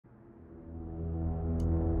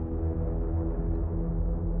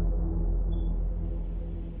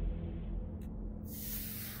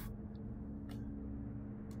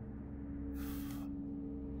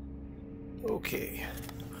Okay.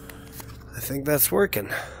 I think that's working.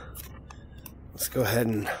 Let's go ahead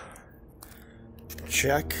and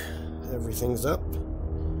check. Everything's up.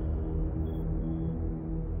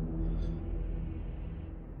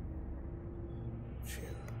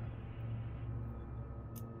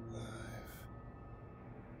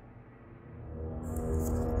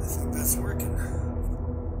 I think that's working.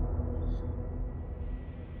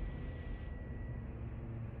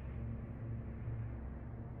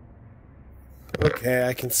 Okay,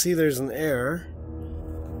 I can see there's an error.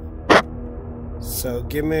 So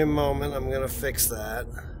give me a moment, I'm gonna fix that.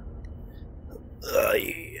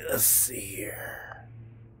 Let's see here.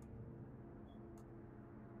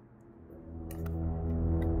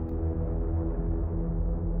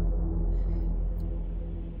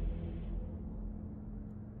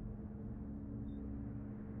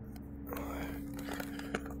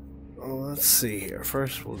 Well, let's see here.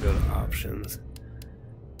 First we'll go to options.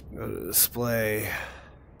 Go to display.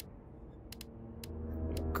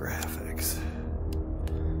 Graphics.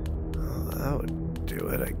 Oh, that would do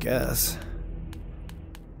it, I guess.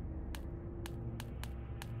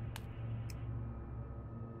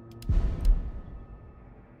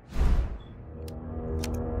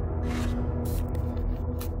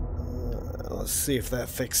 Let's see if that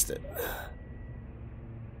fixed it.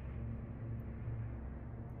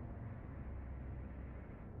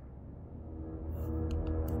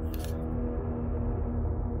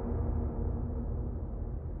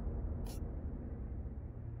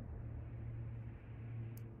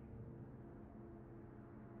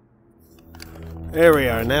 There we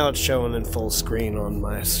are, now it's showing in full screen on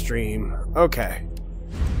my stream. Okay.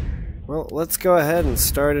 Well, let's go ahead and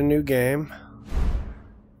start a new game.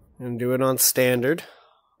 And do it on standard.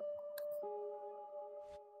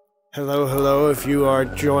 Hello, hello, if you are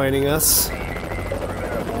joining us.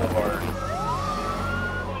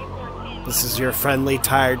 This is your friendly,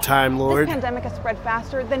 tired Time Lord. This pandemic has spread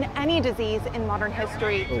faster than any disease in modern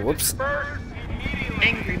history. Oh, whoops.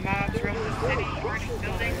 Angry mobs roam the city, burning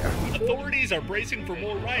buildings. Authorities are bracing for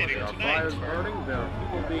more rioting tonight.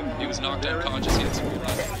 He was knocked unconscious. He had some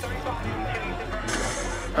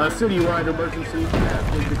A citywide emergency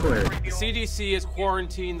has been declared. The CDC has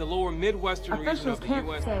quarantined the lower Midwestern region of the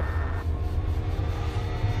U.S.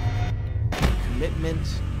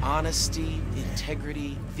 Commitment, honesty,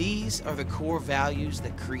 integrity, these are the core values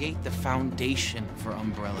that create the foundation for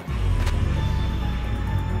Umbrella.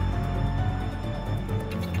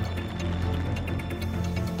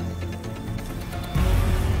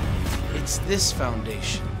 It's this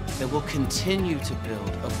foundation that will continue to build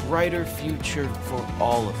a brighter future for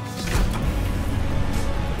all of us.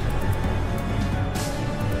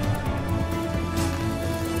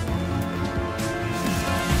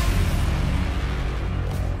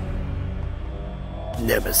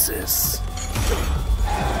 Nemesis.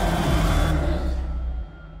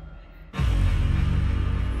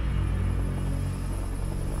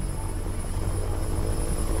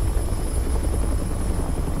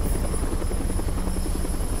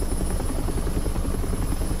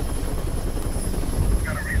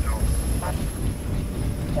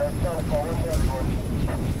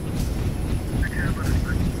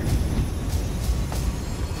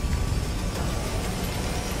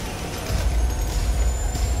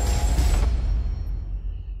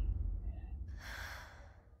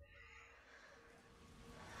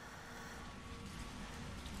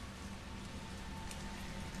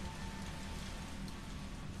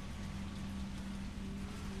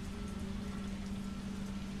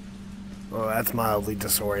 Oh, that's mildly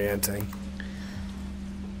disorienting.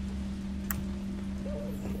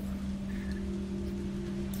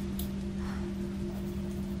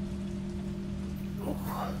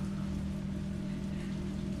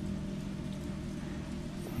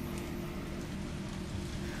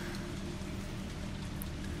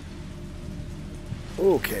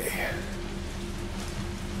 Okay.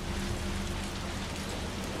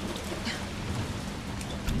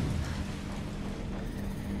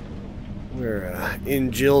 We're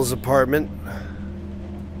in Jill's apartment.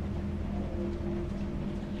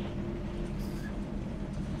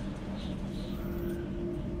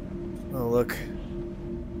 Oh, look.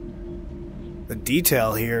 The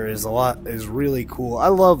detail here is really cool. I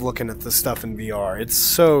love looking at this stuff in VR. It's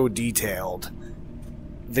so detailed.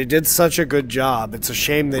 They did such a good job. It's a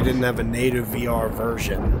shame they didn't have a native VR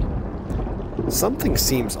version. Something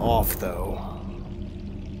seems off, though.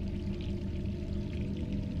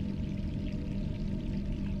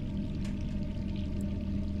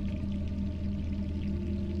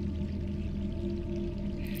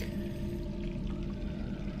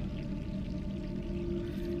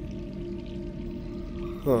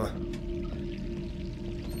 Huh.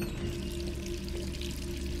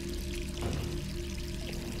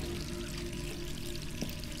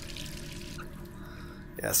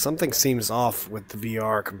 Yeah, something seems off with the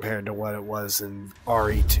VR compared to what it was in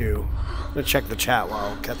RE2. I'm gonna check the chat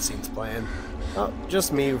while cutscene's playing. Oh,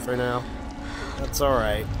 just me for now. That's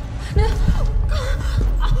alright.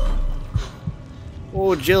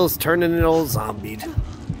 Oh, Jill's turning an old zombie.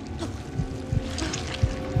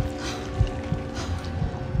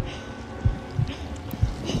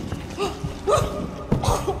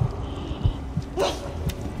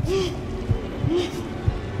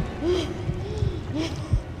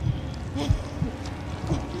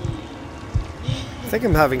 I think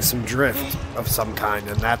I'm having some drift of some kind,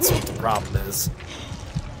 and that's what the problem is.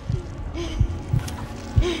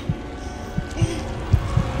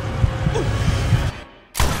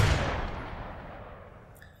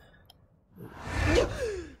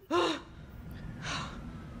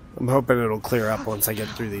 I'm hoping it'll clear up once I get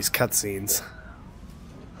through these cutscenes.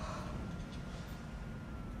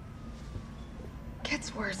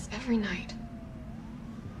 Gets worse every night.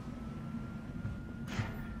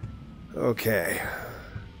 Okay.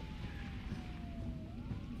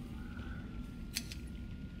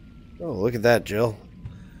 Oh, look at that, Jill.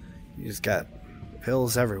 You just got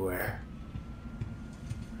pills everywhere.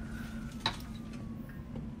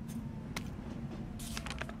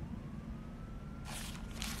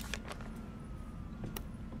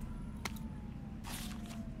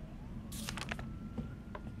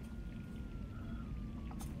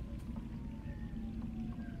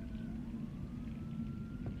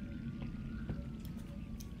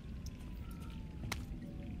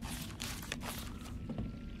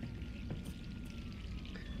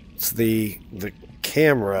 It's the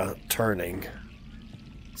camera turning.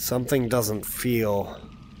 Something doesn't feel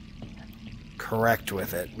correct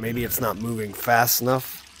with it. Maybe it's not moving fast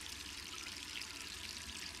enough.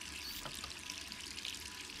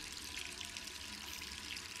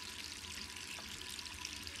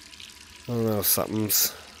 I don't know, something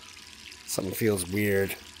feels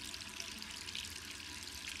weird.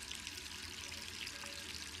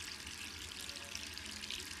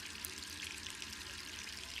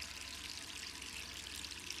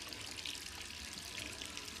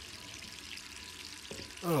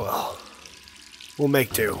 Oh well. We'll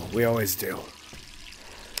make do. We always do.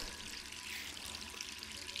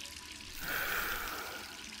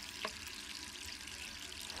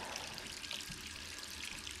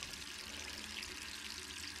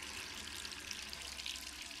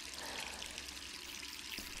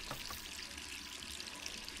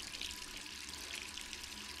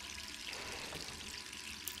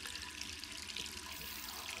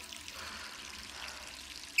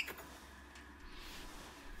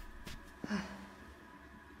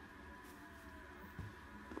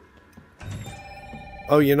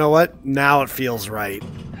 Oh, you know what? Now it feels right.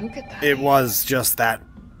 Who could that It be? was just that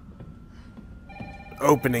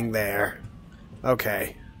opening there.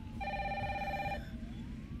 Okay.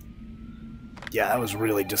 Yeah, that was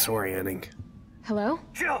really disorienting. Hello?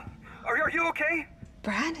 Jill, are you okay?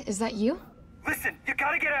 Brad, is that you? Listen, you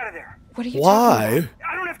gotta get out of there. What are you talking Why? about?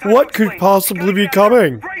 I don't have time What to could explain. possibly You be gotta get out of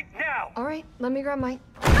coming? there right now. All right, let me grab my...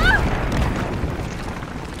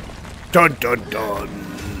 Dun dun dun.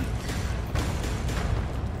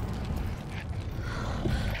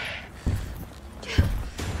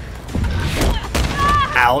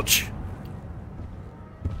 Ouch.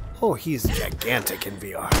 Oh, he's gigantic in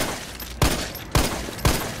VR.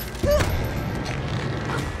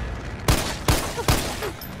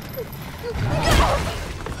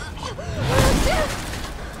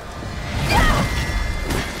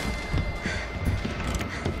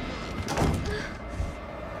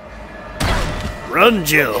 Run,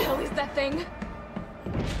 Jill. What the hell is that thing?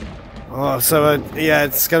 Oh, so yeah,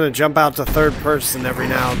 it's gonna jump out to third person every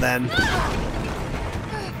now and then.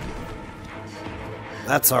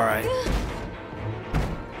 That's alright.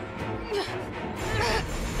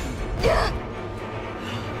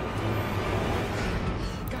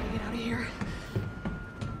 Gotta get out of here.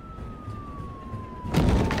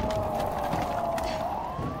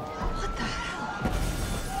 What the hell?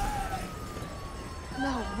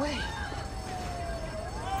 No way.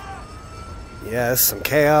 Yeah, there's some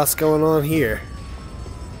chaos going on here.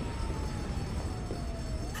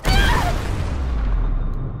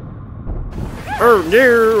 Oh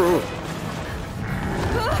no!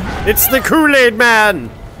 It's the Kool-Aid Man!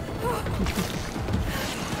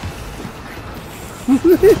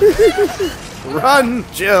 Run,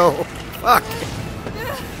 Jill! Fuck!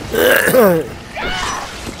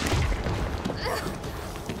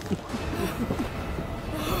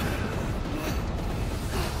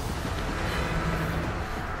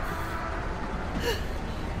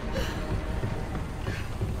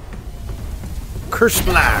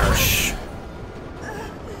 Kersplash!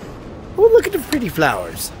 Oh, look at the pretty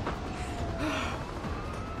flowers.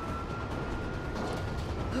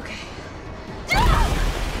 Okay.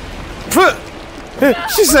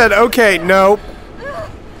 She said, okay, no.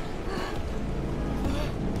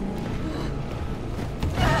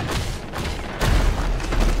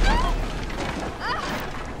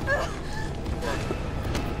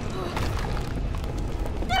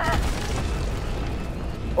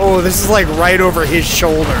 Oh, this is like right over his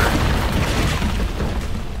shoulder.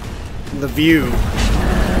 The view.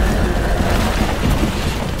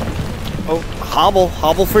 Oh, hobble.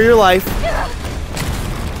 Hobble for your life.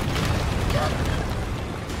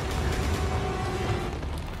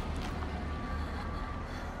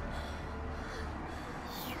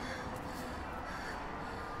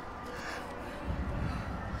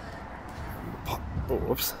 Oh,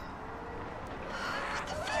 whoops.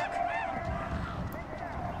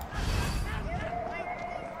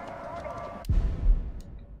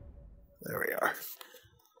 There we are.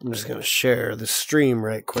 I'm just gonna share the stream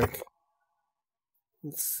right quick.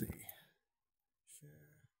 Let's see.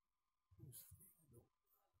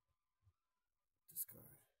 Discard.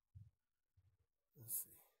 Let's see.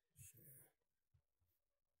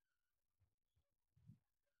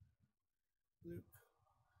 Share. Loop.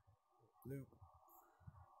 Loop.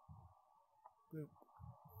 Loop.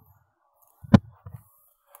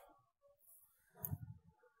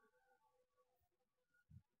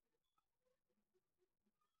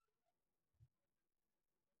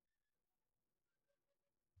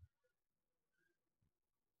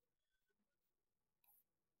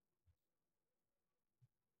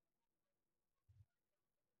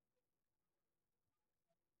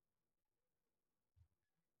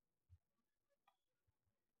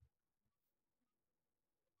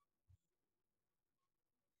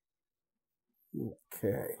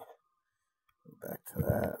 Okay. Go back to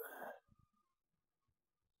that.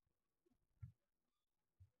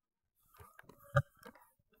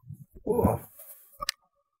 Whoa.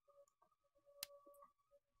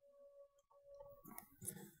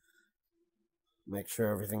 Make sure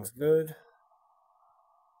everything's good.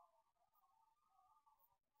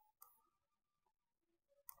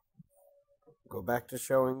 Go back to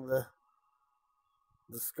showing the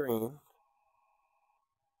screen.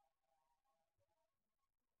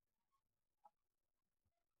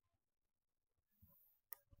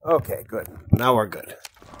 Okay, good. Now we're good.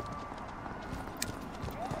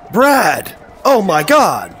 Brad! Oh my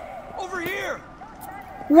god! Over here!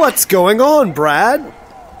 What's going on, Brad?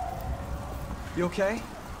 You okay?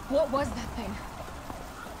 What was that thing?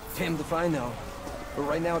 Damned if I know. But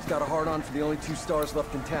right now it's got a hard-on for the only 2 stars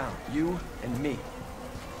left in town. You and me.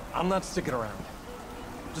 I'm not sticking around.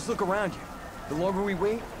 Just look around you. The longer we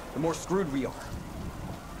wait, the more screwed we are.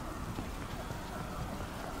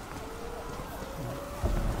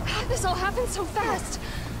 This all happened so fast.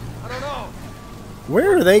 I don't know.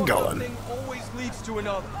 Where are they going? One thing always leads to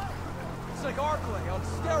another. It's like Arclay on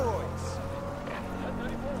steroids.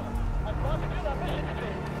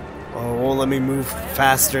 Oh, it won't let me move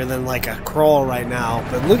faster than like a crawl right now.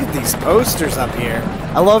 But look at these posters up here.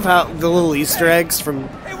 I love how the little Easter eggs from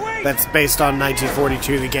that's based on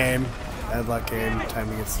 1942, the game. Bad luck game. Time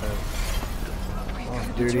to get started.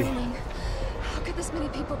 Off duty. How could this many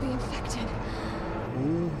people be infected?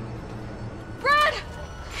 Brad!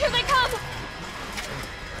 Here they come!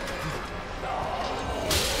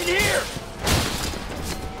 In here!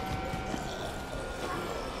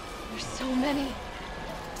 There's so many.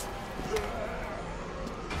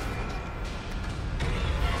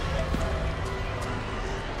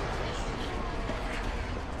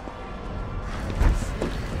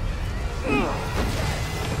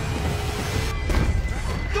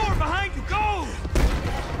 Door behind you, go!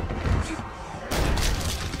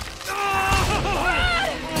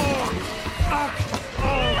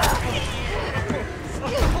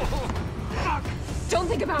 Don't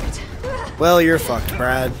think about it. Well, you're fucked,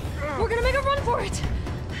 Brad. We're gonna make a run for it.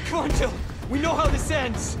 Come on, Jill. We know how this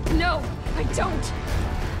ends. No, I don't.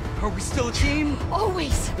 Are we still a team?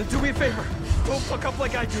 Always. Then do me a favor. Don't fuck up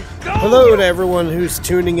like I did. Go! Hello to everyone who's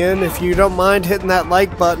tuning in. If you don't mind hitting that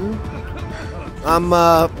like button. I'm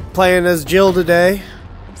playing as Jill today.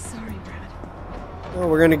 I'm sorry, Brad. Oh,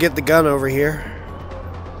 we're gonna get the gun over here.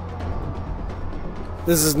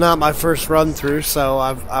 This is not my first run through, so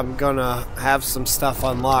I'm gonna have some stuff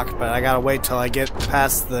unlocked, but I gotta wait till I get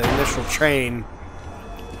past the initial train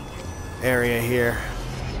area here.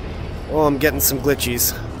 Oh, I'm getting some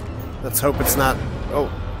glitchies. Let's hope it's not... Oh.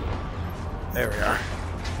 There we are.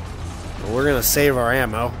 Well, we're gonna save our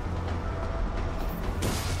ammo.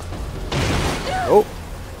 Oh.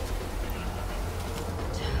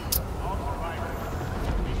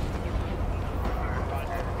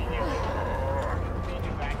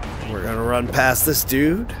 run past this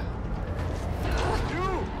dude.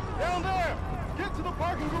 Down there! Get to the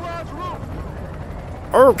parking garage roof!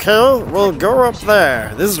 Okay, we'll go up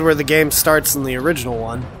there. This is where the game starts in the original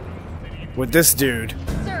one. With this dude,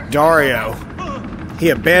 Dario.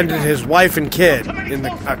 He abandoned his wife and kid in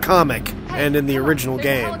a comic and in the original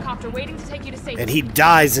game. And he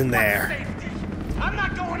dies in there. I'm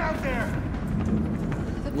not going out there!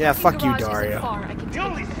 Yeah, fuck you, Dario. The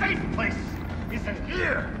only safe place is in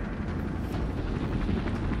here!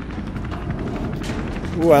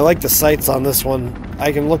 Ooh, I like the sights on this one.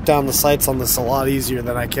 I can look down the sights on this a lot easier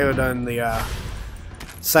than I could in the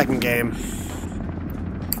second game.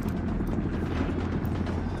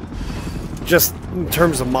 Just in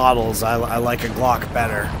terms of models, I like a Glock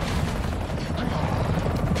better.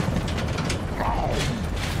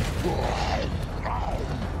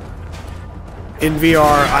 In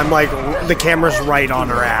VR, I'm like, the camera's right on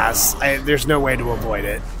her ass. There's no way to avoid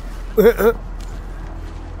it.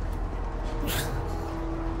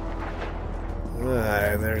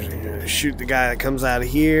 There's shoot the guy that comes out of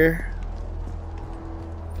here.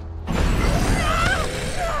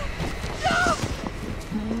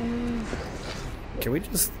 Can we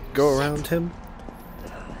just go around him?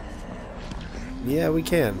 Yeah, we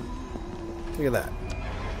can. Look at that.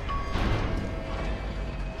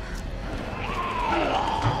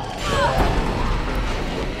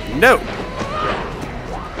 No!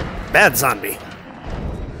 Bad zombie.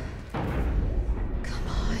 Come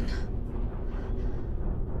on.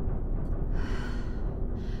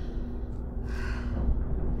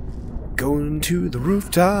 Going to the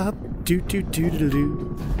rooftop. Do do do do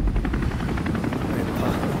do.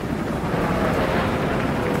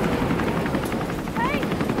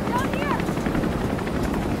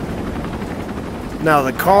 Now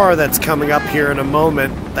the car that's coming up here in a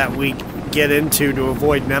moment that we get into to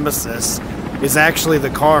avoid Nemesis is actually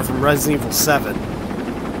the car from Resident Evil 7.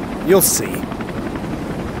 You'll see.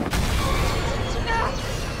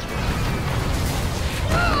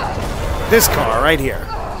 This car right here.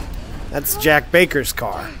 That's Jack Baker's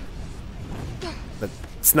car. But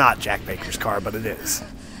it's not Jack Baker's car, but it is.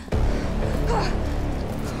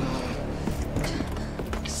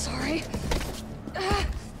 Sorry.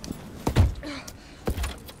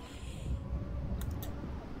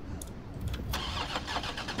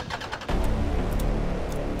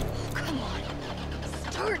 Come on.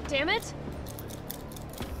 Start, damn it.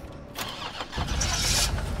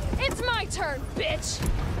 It's my turn, bitch.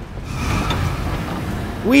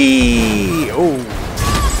 Whee! Oh.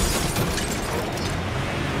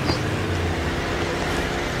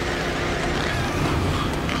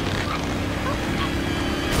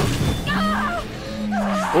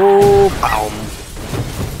 Oh, boom.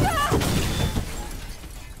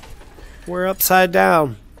 We're upside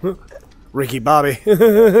down. Ricky Bobby.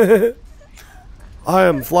 I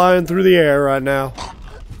am flying through the air right now.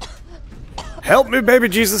 Help me, baby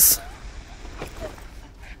Jesus.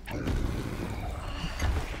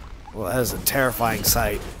 Well, that is a terrifying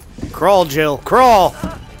sight. Crawl, Jill, crawl!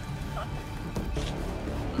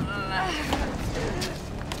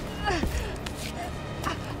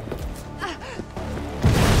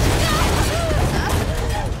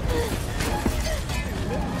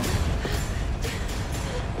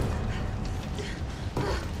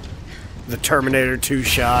 The Terminator 2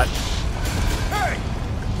 shot. Hey!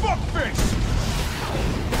 Fuckface!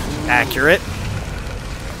 Accurate.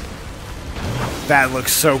 That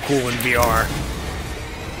looks so cool in VR.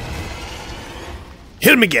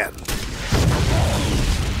 Hit him again.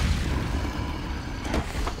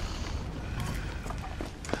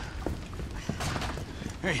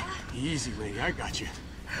 Hey, easy, lady. I got you.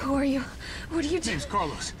 Who are you? What are you doing? Name's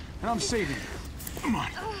Carlos, and I'm saving you. Come on,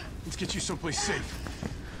 let's get you someplace safe.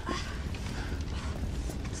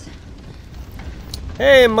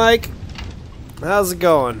 Hey, Mike. How's it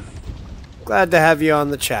going? Glad to have you on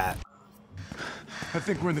the chat. I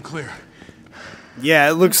think we're in the clear. Yeah,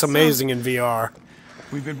 it looks amazing in VR.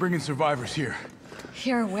 We've been bringing survivors here.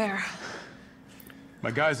 Here where? My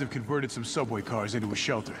guys have converted some subway cars into a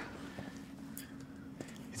shelter.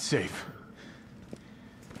 It's safe.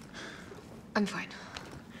 I'm fine.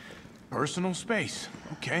 Personal space.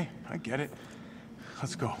 Okay, I get it.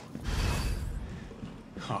 Let's go.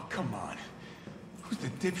 Oh, come on. Who's the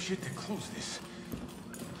dipshit that closed this?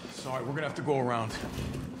 Sorry, we're gonna have to go around.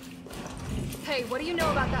 Hey, what do you know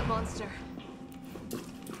about that monster?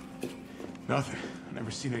 Nothing. I've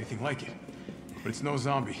never seen anything like it. But it's no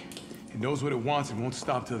zombie. It knows what it wants and won't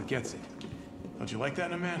stop till it gets it. Don't you like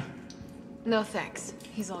that in a man? No thanks.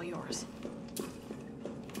 He's all yours.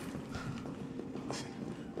 Listen,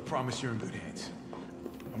 I promise you're in good hands.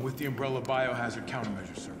 I'm with the Umbrella Biohazard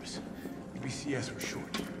Countermeasure Service. BCS for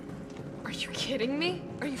short. Are you kidding me?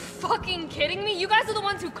 Are you fucking kidding me? You guys are the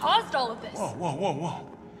ones who caused all of this. Whoa, whoa, whoa,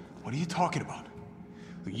 whoa. What are you talking about?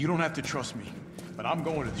 Look, you don't have to trust me, but I'm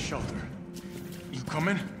going to the shelter. You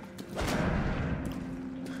coming?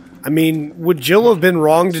 I mean, would Jill have been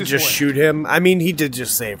wrong to just shoot him? I mean, he did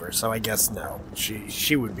just save her, so I guess no.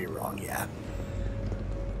 She would be wrong, yeah.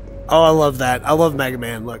 Oh, I love that. I love Mega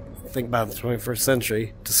Man. Look, think about the 21st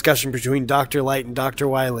century. Discussion between Dr. Light and Dr.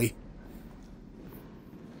 Wily.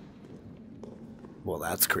 Well,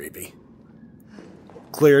 that's creepy.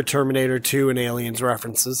 Clear Terminator 2 and Aliens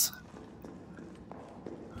references.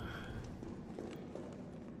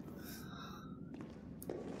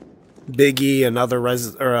 Biggie, another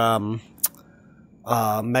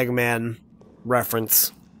Mega Man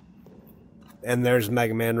reference. And there's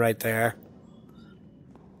Mega Man right there.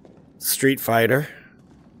 Street Fighter.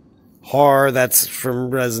 Horror, that's from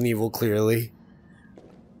Resident Evil, clearly.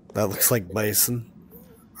 That looks like Bison.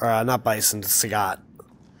 Or, not Bison, Sagat.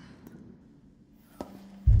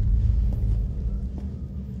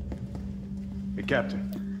 Hey,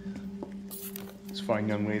 Captain. This fine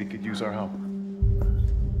young lady could use our help.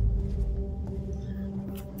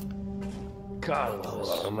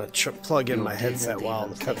 Carlos. I'm gonna plug in my headset while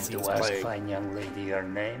the cutscene's playing. Fine young lady, her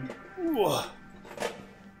name? Whoa.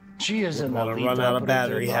 She is an elite run out of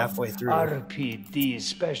battery halfway through. RPD,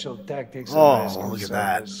 Special Tactics. Oh, look at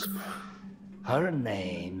that. Her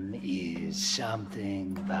name is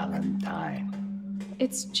something Valentine.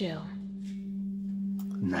 It's Jill.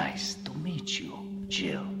 Nice to meet you,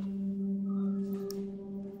 Jill.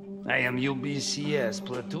 I am UBCS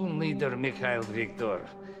Platoon Leader Mikhail Victor.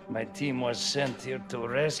 My team was sent here to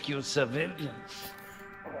rescue civilians.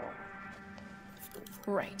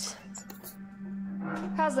 Right.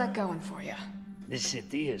 How's that going for you? The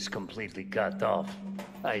city is completely cut off,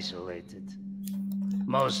 isolated.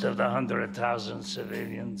 Most of the 100,000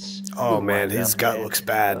 civilians. Oh man, his gut looks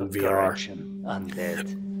bad in VR.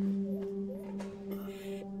 Undead.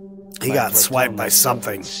 He got swiped by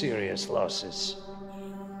something. Serious losses.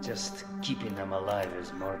 Just keeping them alive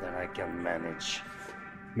is more than I can manage.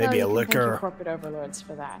 Maybe a liquor. Corporate overlords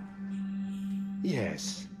for that.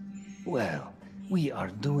 Yes. Well, we are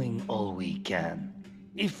doing all we can.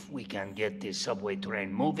 If we can get this subway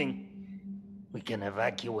train moving, we can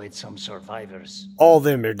evacuate some survivors. All of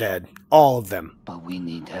them are dead. All of them. But we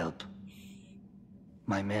need help.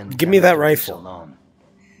 My men. Give me that rifle. Alone.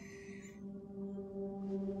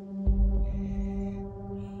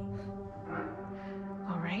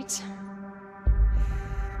 All right.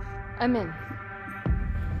 I'm in.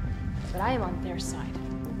 But I am on their side,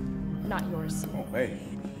 not yours. Oh, hey.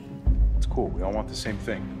 It's cool. We all want the same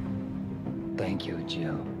thing. Thank you,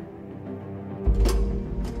 Jill.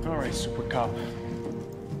 All right, Super Cop.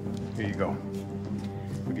 Here you go.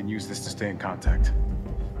 We can use this to stay in contact.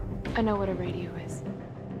 I know what a radio is.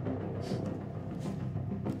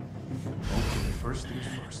 Okay, first things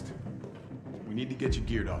first. We need to get you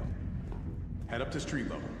geared up. Head up to street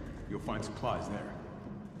level. You'll find supplies there.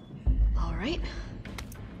 All right.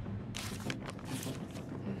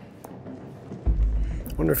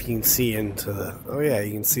 I wonder if you can see into the... Oh yeah,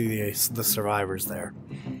 you can see the survivors there.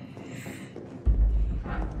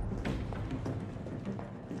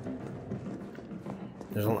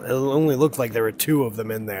 It only looked like there were 2 of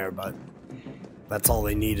them in there, but that's all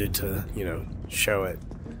they needed to, you know, show it.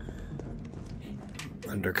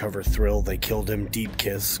 Undercover thrill, they killed him. Deep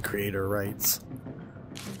kiss, creator rights.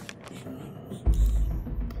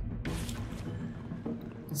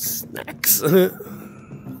 Snacks.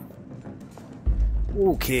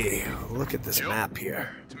 Okay, look at this map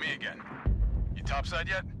here. It's me again. You topside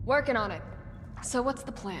yet? Working on it. So what's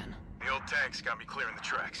the plan? The old tanks got me clearing the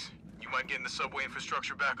tracks. You mind getting the subway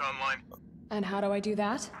infrastructure back online? And how do I do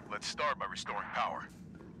that? Let's start by restoring power.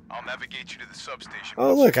 I'll navigate you to the substation.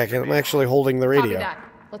 Oh look, I'm actually holding the radio. Copy that.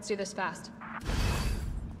 Let's do this fast.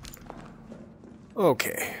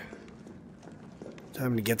 Okay.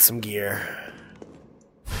 Time to get some gear.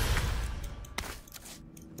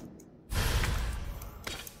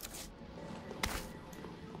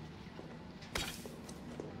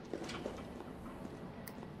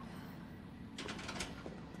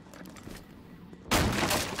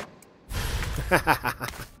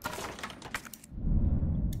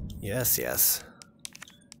 Yes, yes.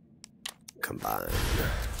 Combine.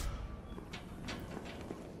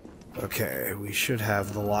 Okay, we should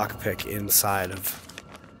have the lockpick inside of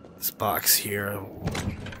this box here.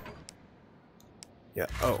 Yeah,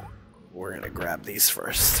 oh, we're gonna grab these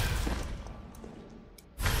first.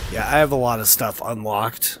 Yeah, I have a lot of stuff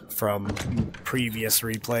unlocked from previous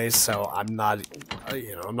replays, so I'm not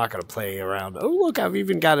you know, I'm not going to play around. Oh, look, I've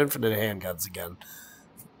even got infinite handguns again.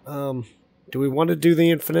 Do we want to do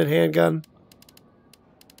the infinite handgun?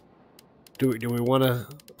 Do we want to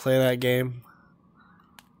play that game?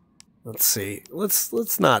 Let's see.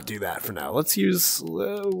 Let's not do that for now. Let's use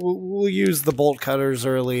we'll use the bolt cutters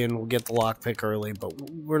early and we'll get the lockpick early, but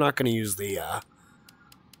we're not going to use the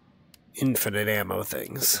infinite ammo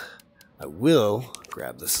things. I will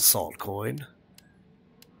grab this assault coin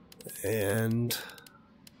and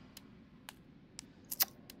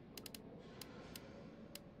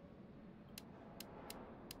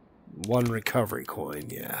one recovery coin,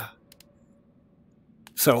 yeah.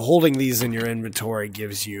 So holding these in your inventory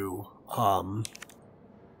gives you a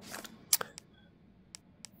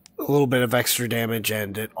little bit of extra damage,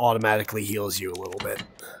 and it automatically heals you a little bit.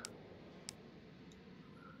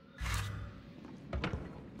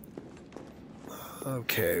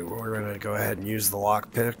 Okay, we're going to go ahead and use the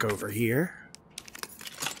lockpick over here.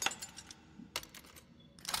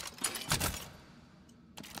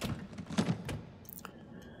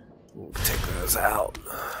 We'll take those out.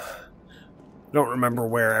 I don't remember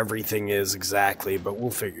where everything is exactly, but we'll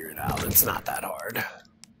figure it out. It's not that hard.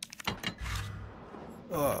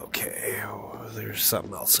 Okay, oh, there's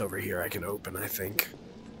something else over here I can open, I think.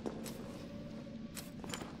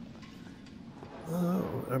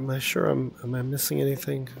 Oh, am I sure am I missing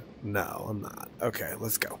anything? No, I'm not. Okay,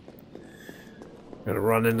 let's go. I'm gonna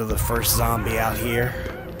run into the first zombie out here.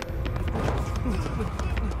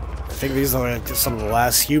 I think these are like some of the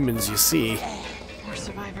last humans you see. More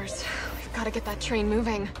survivors. We've got to get that train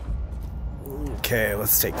moving. Okay,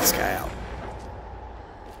 let's take this guy out.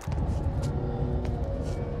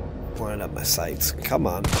 Line up my sights. Come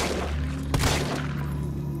on.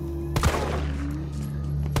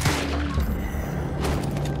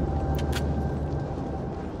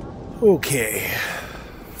 Okay.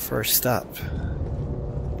 First up.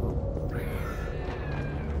 We're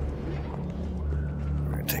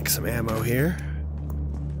gonna take some ammo here.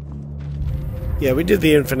 Yeah, we did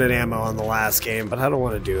the infinite ammo on the last game, but I don't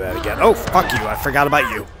want to do that again. Oh, fuck you. I forgot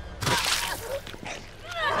about you.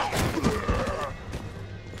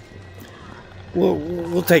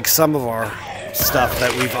 We'll take some of our stuff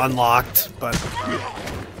that we've unlocked, but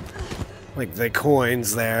like the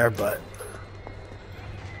coins there, but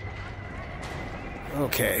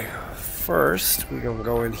okay. First, we're gonna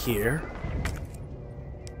go in here.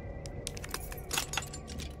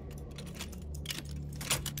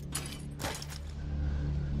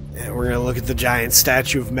 And we're gonna look at the giant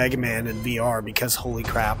statue of Mega Man in VR because holy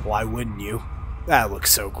crap, why wouldn't you? That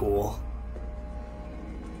looks so cool.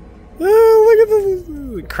 Oh, look at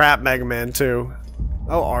the crap Mega Man too.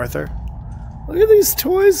 Oh, Arthur. Look at these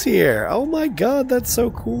toys here. Oh my god, that's so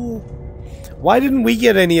cool. Why didn't we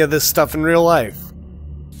get any of this stuff in real life?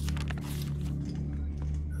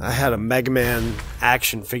 I had a Mega Man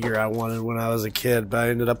action figure I wanted when I was a kid, but I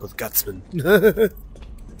ended up with Gutsman.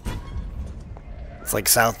 It's like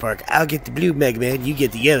South Park. I'll get the blue Mega Man, you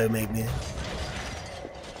get the yellow Mega Man.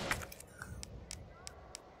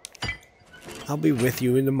 I'll be with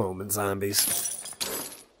you in a moment, zombies.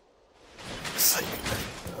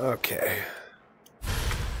 Okay.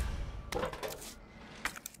 I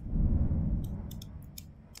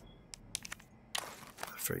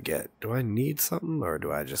forget. Do I need something, or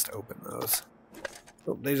do I just open those?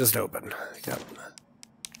 Oh, they just open. Yep.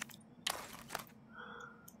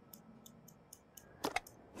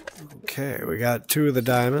 Okay, we got 2 of the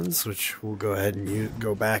diamonds, which we'll go ahead and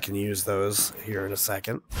go back and use those here in a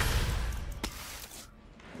second.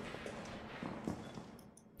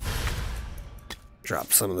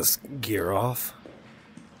 Drop some of this gear off.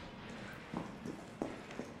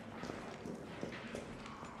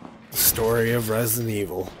 Story of Resident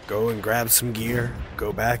Evil. Go and grab some gear,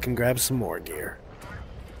 go back and grab some more gear.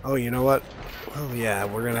 Oh, you know what? Well, yeah,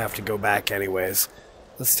 we're gonna have to go back anyways.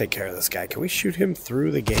 Let's take care of this guy. Can we shoot him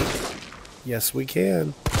through the gate? Yes, we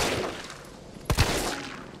can.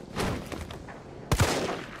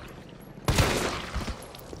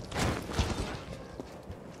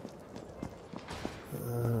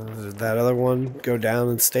 Did that other one go down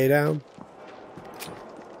and stay down?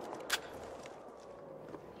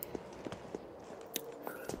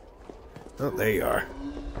 Oh, there you are.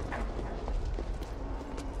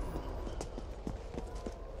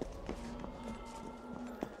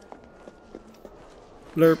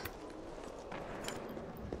 Blurp.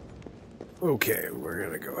 Okay, we're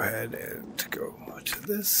gonna go ahead and go to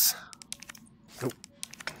this. Nope.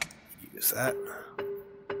 Use that.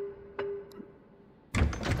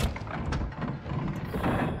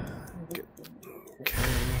 Okay.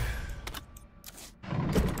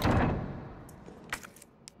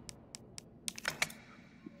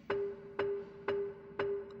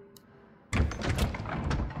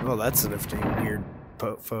 Oh, that's a nifty, weird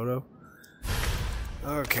photo.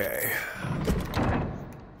 Okay.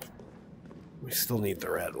 We still need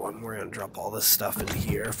the red one. We're gonna drop all this stuff in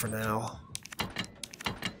here for now.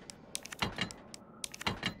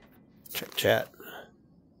 Check chat.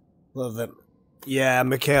 Love them. Yeah,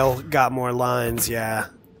 Mikhail got more lines, yeah.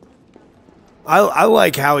 I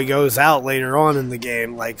like how he goes out later on in the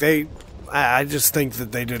game. Like, I just think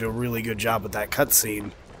that they did a really good job with that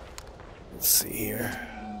cutscene. Let's see here.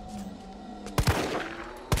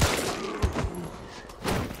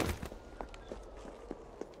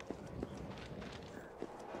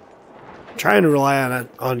 Trying to rely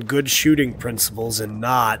on good shooting principles and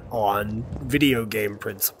not on video game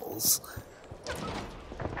principles.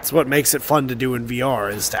 It's what makes it fun to do in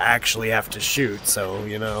VR, is to actually have to shoot. So,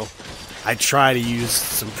 you know, I try to use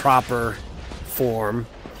some proper form.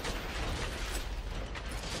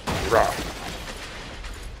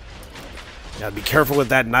 Gotta be careful with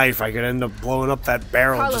that knife. I could end up blowing up that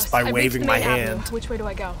barrel Carlos, just by I waving my hand. Which way do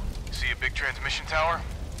I go? See a big transmission tower?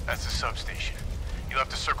 That's the substation. You'll have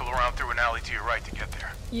to circle around through an alley to your right to get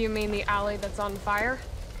there. You mean the alley that's on fire?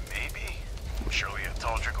 Maybe. Surely a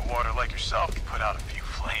tall drink of water like yourself can put out a few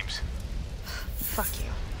flames. Fuck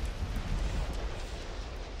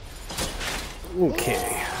you.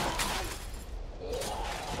 Okay.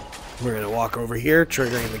 We're gonna walk over here,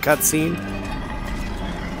 triggering the cutscene.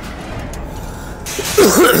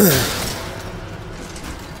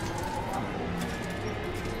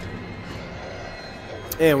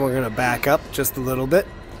 And we're gonna back up just a little bit.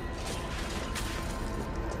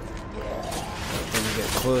 Let me get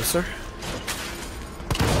closer.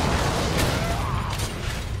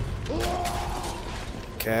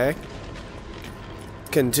 Okay.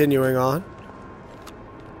 Continuing on.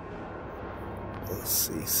 Let's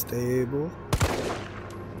see, stable.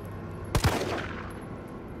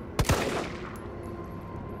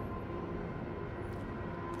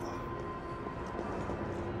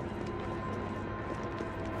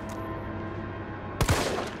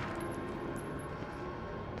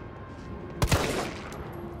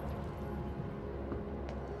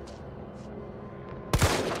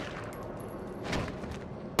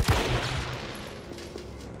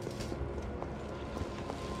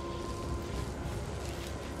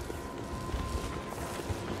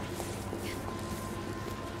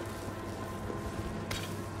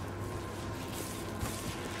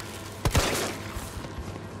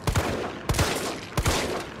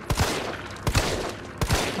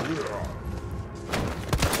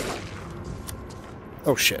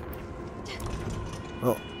 Oh shit.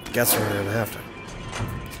 Well, guess we're gonna have to.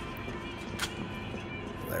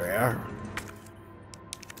 There we are.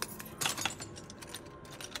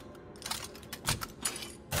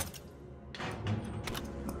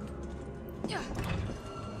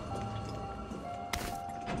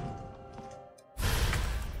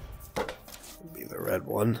 Be the red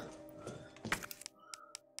one.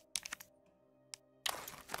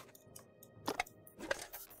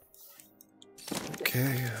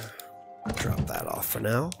 Okay, drop that off for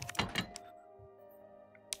now.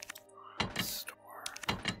 Store.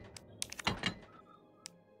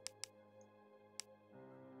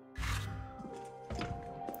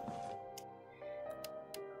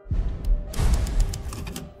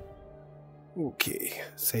 Okay,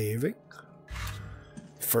 saving.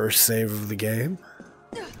 First save of the game.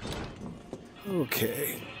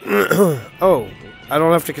 Okay. Oh, I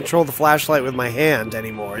don't have to control the flashlight with my hand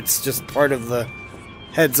anymore. It's just part of the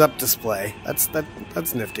heads-up display. That's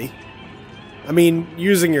nifty. I mean,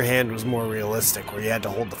 using your hand was more realistic, where you had to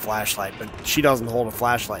hold the flashlight, but she doesn't hold a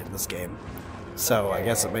flashlight in this game. So, I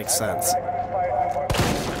guess it makes sense.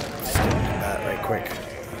 Just do that right quick.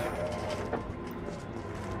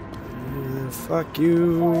 Fuck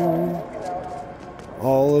you.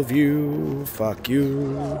 All of you. Fuck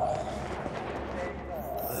you.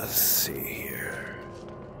 Let's see here.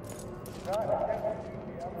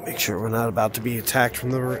 Make sure we're not about to be attacked from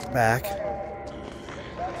the back.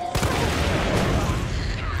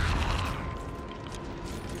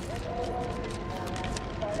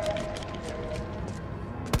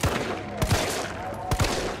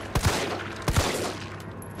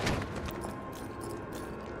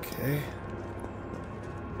 Okay.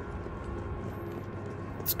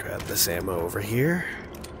 Let's grab this ammo over here.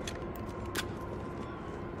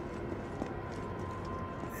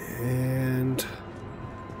 And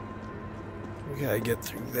we gotta get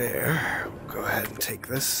through there. We'll go ahead and take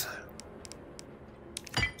this.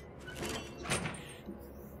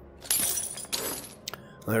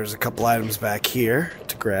 There's a couple items back here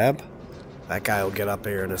to grab. That guy will get up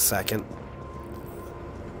here in a second.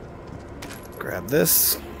 Grab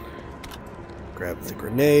this. Grab the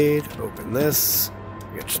grenade, open this,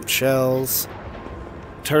 get some shells,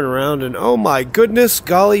 turn around and oh my goodness,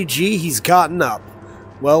 golly gee, he's gotten up.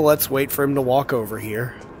 Well, let's wait for him to walk over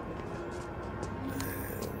here.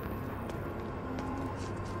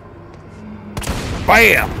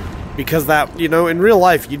 BAM! Because that, you know, in real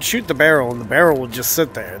life, you'd shoot the barrel and the barrel would just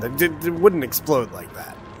sit there. It wouldn't explode like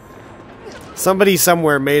that. Somebody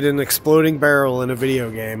somewhere made an exploding barrel in a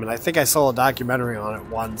video game, and I think I saw a documentary on it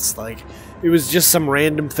once. Like, it was just some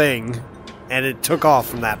random thing, and it took off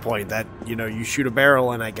from that point. That, you know, you shoot a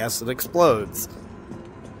barrel and I guess it explodes.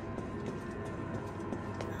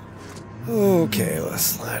 Okay, let's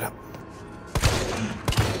slide up.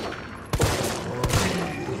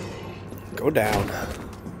 Go down.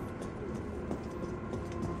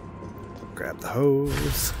 Grab the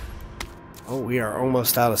hose. Oh, we are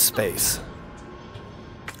almost out of space.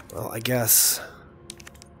 Well, I guess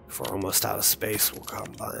if we're almost out of space, we'll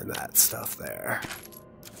combine that stuff there.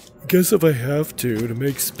 I guess if I have to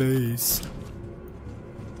make space.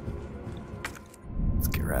 Let's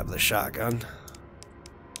grab the shotgun.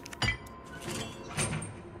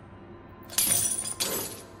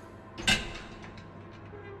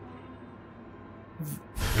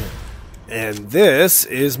 And this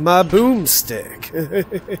is my boomstick.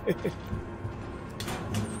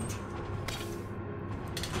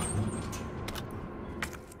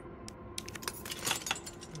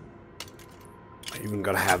 Are you even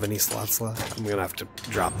gonna have any slots left? I'm gonna have to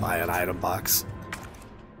drop by an item box.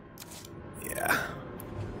 Yeah.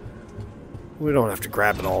 We don't have to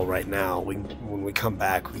grab it all right now. When we come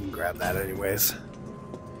back, we can grab that anyways.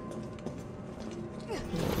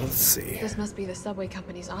 Let's see. This must be the subway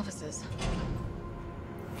company's offices.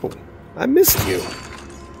 Oh, I missed you.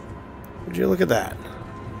 Would you look at that?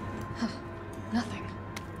 Huh, nothing.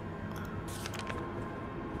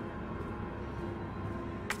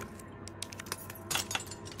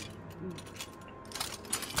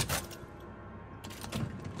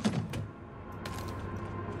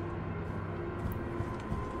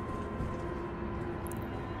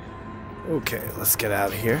 Okay, let's get out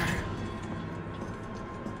of here.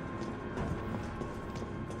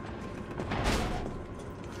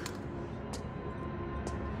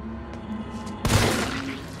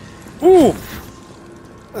 Ooh!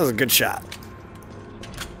 That was a good shot.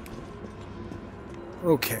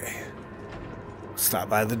 Okay. Stop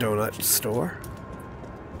by the donut store.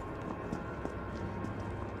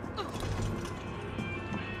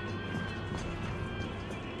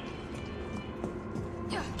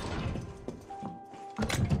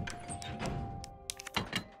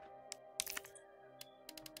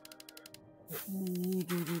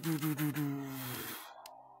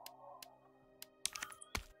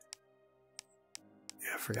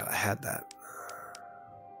 I forgot I had that.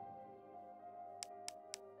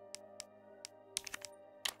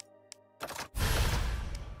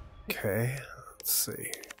 Okay, let's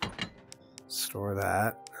see. Store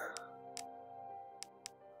that.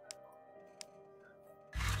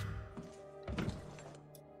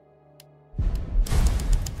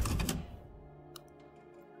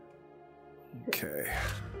 Okay.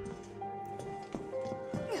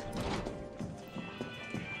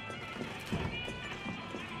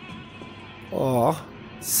 Oh,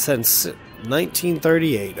 since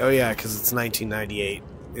 1938. Oh yeah, because it's 1998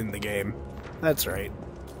 in the game. That's right.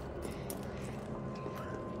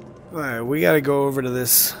 Alright, we gotta go over to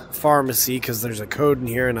this pharmacy because there's a code in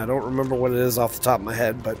here and I don't remember what it is off the top of my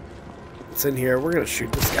head, but it's in here. We're gonna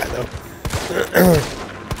shoot this guy though.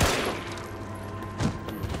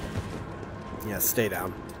 Yeah, stay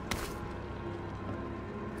down.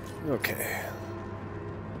 Okay.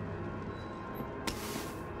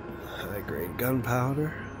 High-grade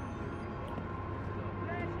gunpowder.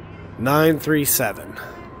 937.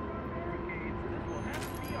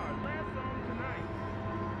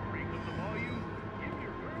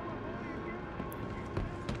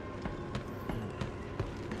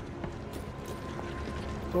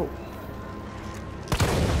 Oh.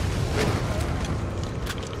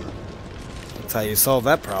 That's how you solve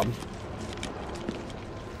that problem.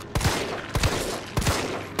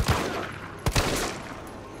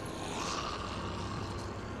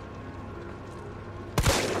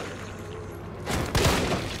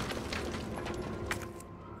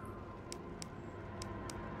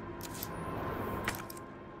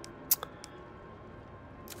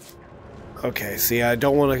 Okay, see, I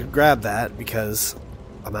don't want to grab that because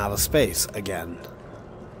I'm out of space again.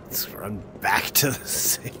 Let's run back to the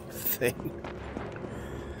same thing.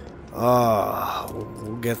 Oh,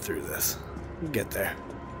 we'll get through this. We'll get there.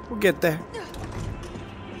 We'll get there.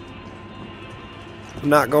 I'm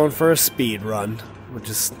not going for a speed run. We're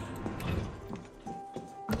just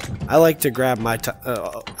I like to grab my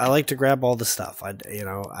I like to grab all the stuff. I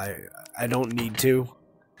don't need to.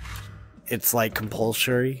 It's like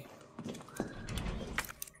compulsory.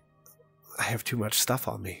 I have too much stuff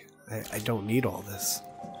on me. I don't need all this.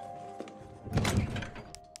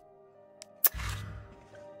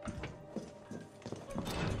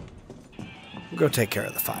 We'll go take care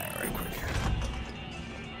of the fire right quick.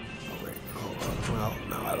 Oh wait, hold on. Well,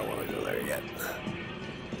 no, I don't want to go there yet.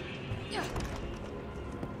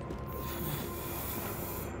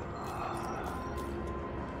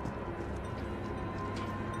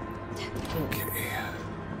 Okay.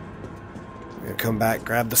 I'm gonna come back,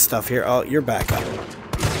 grab the stuff here. Oh, you're back up.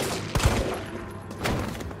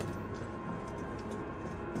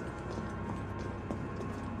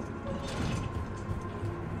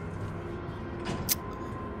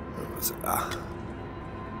 What was it? Ah.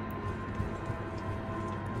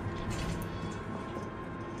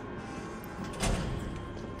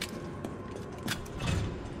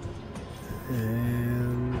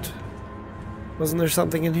 And wasn't there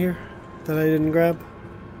something in here that I didn't grab?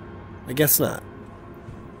 I guess not.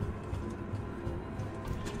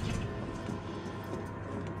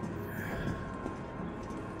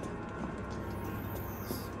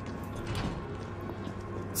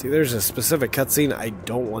 See, there's a specific cutscene I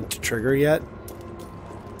don't want to trigger yet.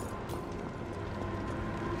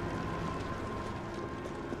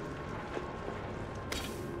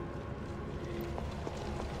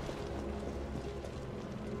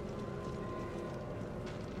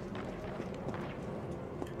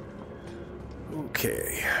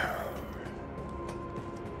 Okay.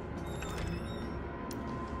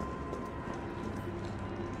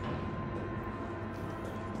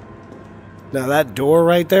 Now that door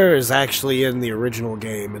right there is actually in the original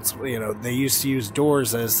game. It's, you know, they used to use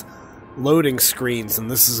doors as loading screens,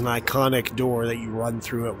 and this is an iconic door that you run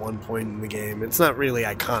through at one point in the game. It's not really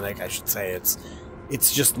iconic, I should say.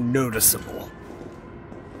 It's just noticeable.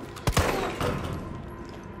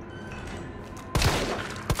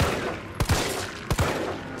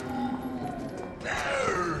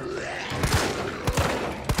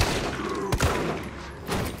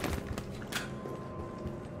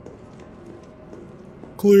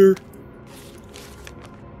 Clear.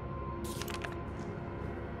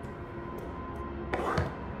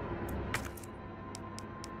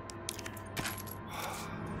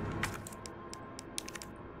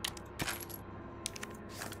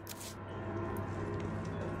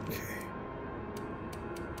 Okay.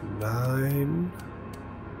 9,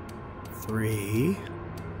 3,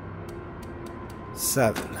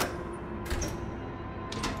 7.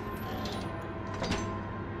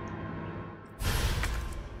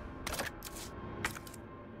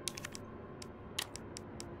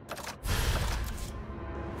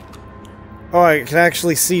 Oh, I can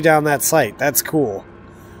actually see down that sight. That's cool.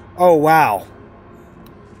 Oh, wow.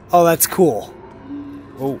 Oh, that's cool.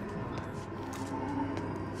 Oh.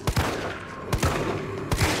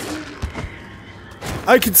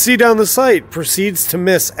 I can see down the sight. Proceeds to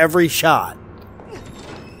miss every shot.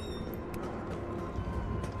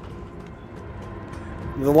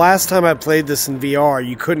 The last time I played this in VR,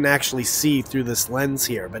 you couldn't actually see through this lens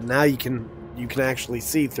here, but now you can actually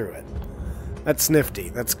see through it. That's nifty.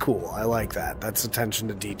 That's cool. I like that. That's attention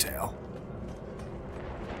to detail.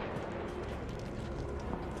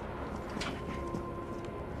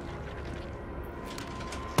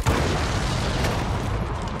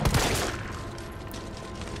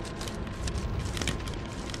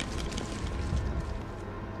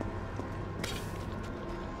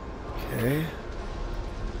 Okay.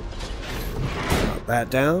 Drop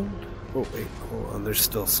that down. Oh, wait. Hold on. There's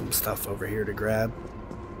still some stuff over here to grab.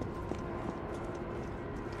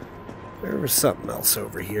 There was something else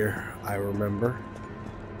over here, I remember.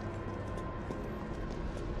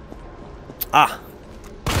 Ah!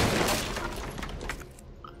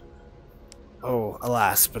 Oh,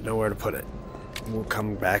 alas, but nowhere to put it. We'll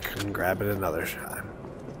come back and grab it another time.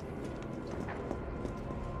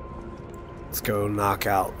 Let's go knock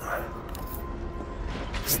out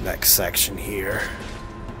this next section here.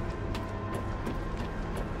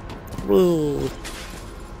 Whoa.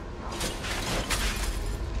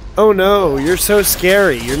 Oh no, you're so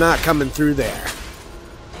scary. You're not coming through there.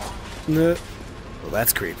 No. Well,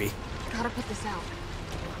 that's creepy. Gotta put this out.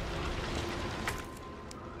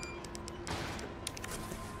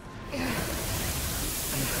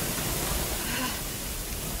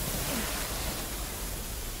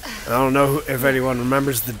 I don't know if anyone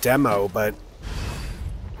remembers the demo, but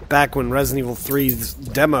back when Resident Evil 3's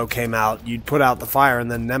demo came out, you'd put out the fire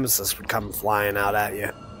and then Nemesis would come flying out at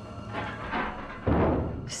you.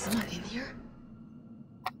 Is someone in here?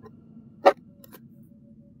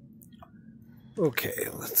 Okay,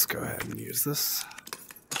 let's go ahead and use this.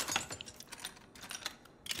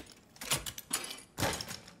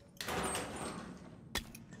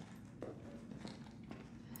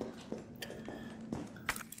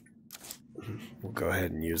 We'll go ahead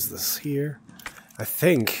and use this here. I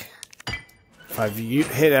think if I've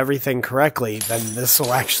hit everything correctly, then this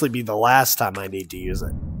will actually be the last time I need to use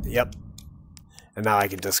it. Yep. And now I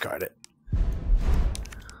can discard it.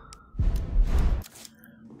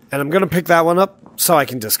 And I'm going to pick that one up so I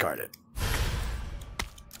can discard it.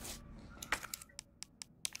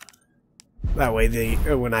 That way,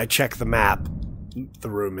 when I check the map, the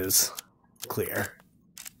room is clear.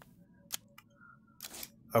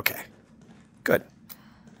 Okay. Good.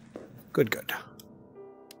 Good, good.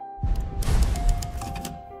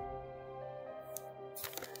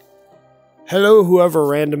 Hello, whoever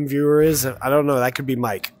random viewer is. I don't know, that could be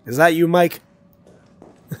Mike. Is that you, Mike?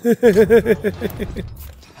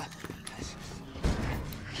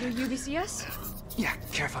 You're UBCS? Yeah,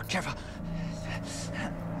 careful, careful.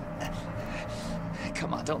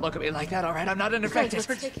 Come on, don't look at me like that, alright? I'm not an infected.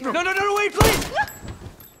 No, wait, please!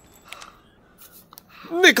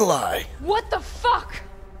 Nikolai! What the fuck?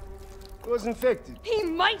 He was infected. He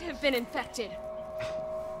might have been infected.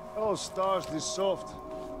 Oh, stars, this soft.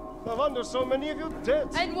 No wonder so many of you dead.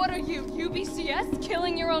 And what are you, UBCS?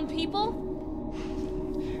 Killing your own people?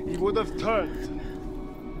 He would have turned.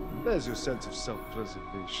 There's your sense of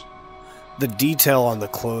self-preservation. The detail on the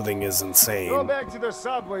clothing is insane. Go back to the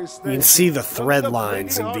subway station. You can see the thread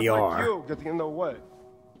lines in VR. Getting in the way.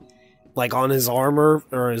 Like on his armor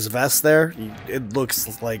or his vest there, it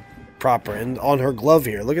looks like proper. And on her glove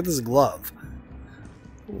here, look at this glove.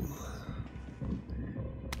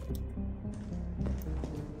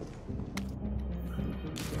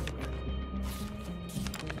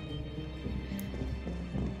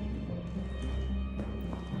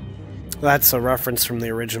 That's a reference from the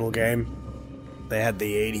original game. They had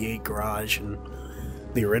the 88 garage in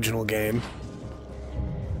the original game.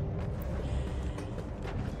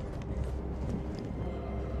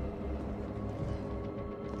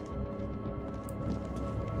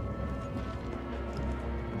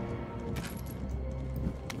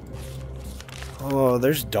 Oh,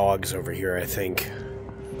 there's dogs over here, I think.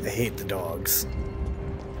 I hate the dogs.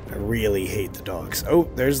 I really hate the dogs. Oh,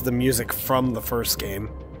 there's the music from the first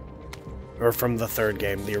game. Or from the third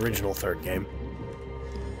game, the original third game.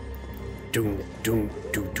 Doom, doom,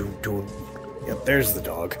 doom, doom, doom. Yep, there's the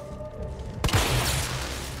dog.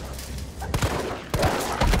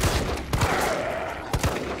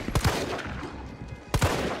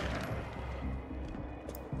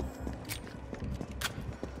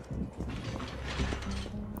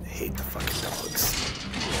 I hate the fucking dogs.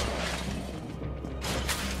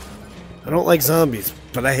 I don't like zombies,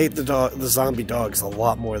 but I hate the zombie dogs a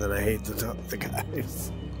lot more than I hate the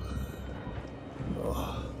guys.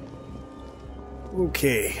 Oh.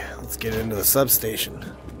 Okay, let's get into the substation.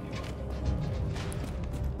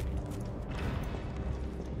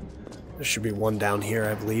 There should be one down here,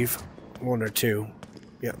 I believe. One or two.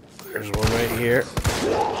 Yep, there's one right here.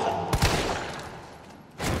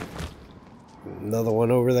 Another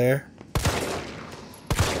one over there.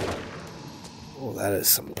 Oh, that is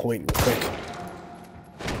some point and click.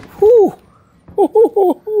 Whoo!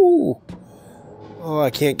 Oh, I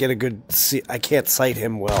can't get a good see. I can't sight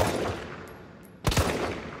him well.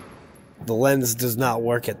 The lens does not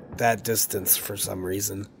work at that distance for some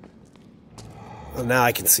reason. Oh, now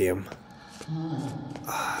I can see him.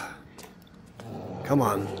 Come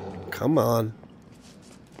on. Come on.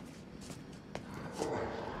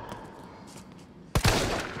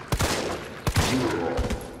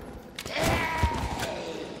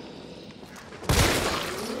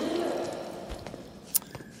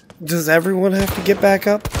 Does everyone have to get back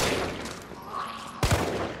up?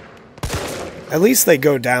 At least they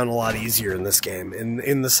go down a lot easier in this game.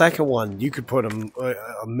 In the second one, you could put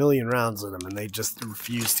a million rounds in them and they just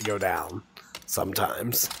refuse to go down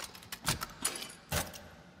sometimes.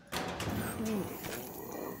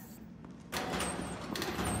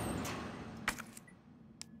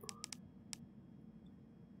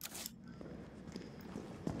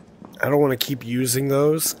 I don't want to keep using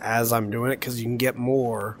those as I'm doing it because you can get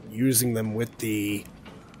more using them with the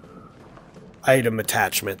item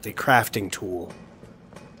attachment, the crafting tool.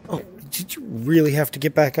 Oh, did you really have to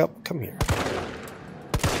get back up? Come here.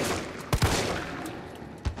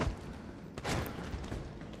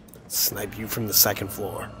 Snipe you from the second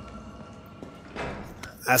floor.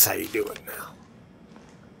 That's how you do it now.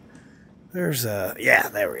 There's a... yeah,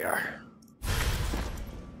 there we are.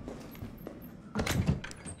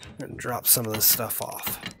 And drop some of this stuff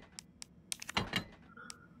off.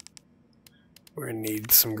 We're gonna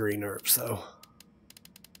need some green herbs, though.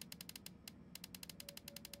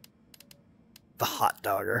 The hot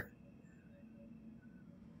dogger.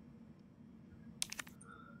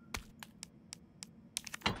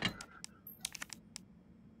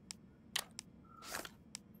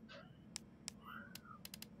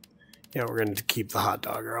 Yeah, we're going to keep the hot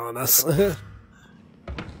dogger on us. Let's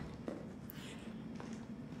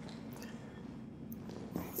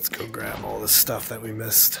go grab all this stuff that we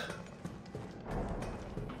missed.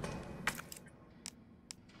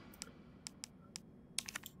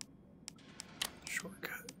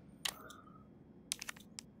 Shortcut.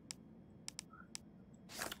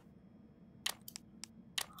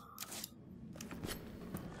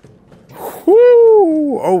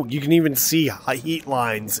 Whoo! Oh, you can even see heat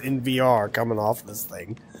lines in VR coming off this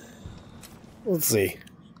thing. Let's see.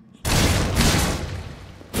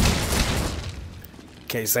 In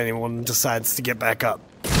case anyone decides to get back up.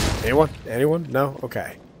 Anyone? Anyone? No?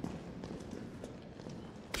 Okay.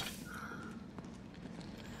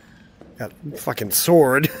 Got a fucking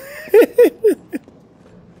sword.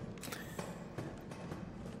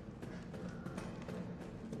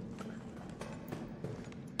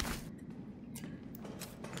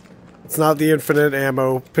 It's not the infinite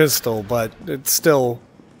ammo pistol, but it's still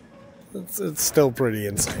pretty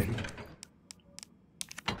insane.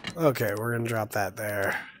 Okay, we're gonna drop that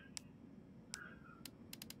there.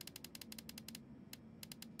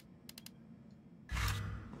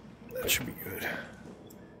 That should be good.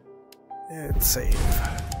 And save.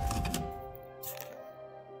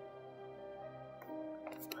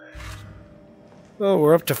 Oh,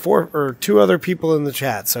 we're up to 2 other people in the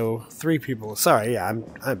chat, so 3 people. Sorry, yeah, I'm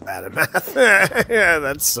bad at math. Yeah,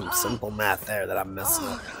 that's some simple math there that I'm messing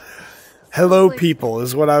up. Hello, people,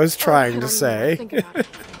 is what I was trying to say.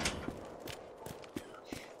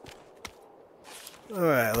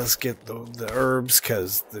 Alright, let's get the herbs,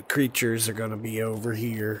 because the creatures are going to be over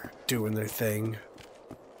here doing their thing.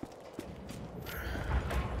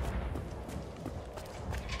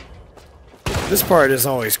 This part is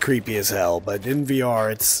always creepy as hell, but in VR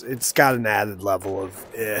it's got an added level of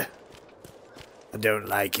I don't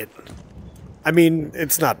like it. I mean,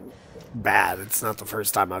 it's not bad. It's not the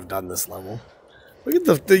first time I've done this level. Look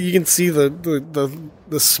at you can see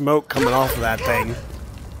the smoke coming off of that thing.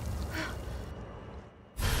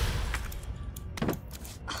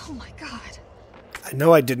 Oh my god. I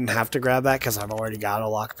know I didn't have to grab that because I've already got a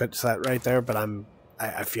lockpick set right there, but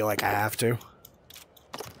I feel like I have to.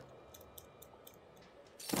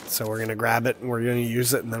 So we're going to grab it, and we're going to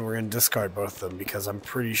use it, and then we're going to discard both of them, because I'm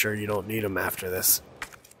pretty sure you don't need them after this.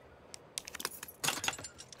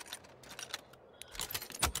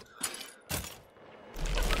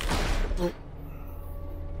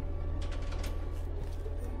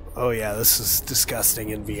 Oh yeah, this is disgusting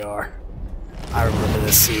in VR. I remember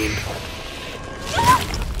this scene.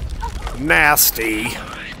 Nasty.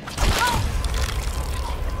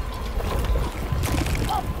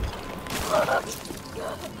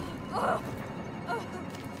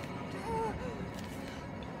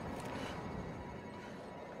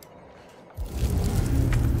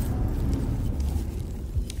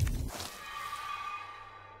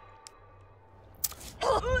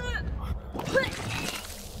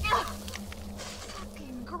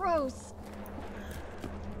 Fucking gross.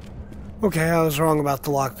 Okay, I was wrong about the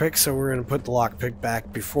lockpick, so we're going to put the lockpick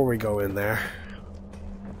back before we go in there.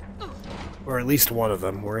 Or at least one of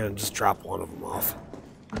them. We're going to just drop one of them off.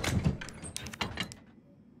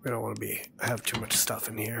 We don't want to have too much stuff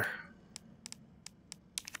in here.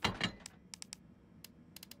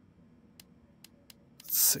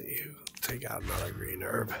 Let's see. Take out another green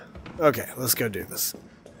herb. Okay, let's go do this.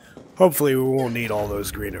 Hopefully we won't need all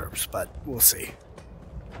those green herbs, but we'll see.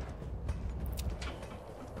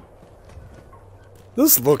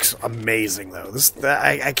 This looks amazing, though.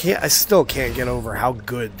 I still can't get over how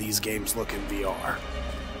good these games look in VR.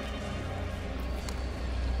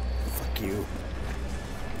 Fuck you.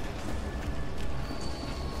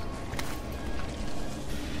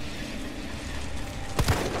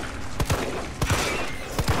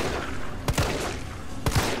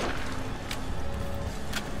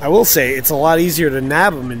 I will say, it's a lot easier to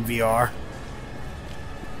nab them in VR.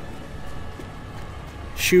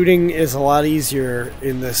 Shooting is a lot easier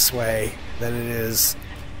in this way than it is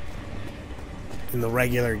in the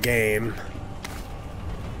regular game.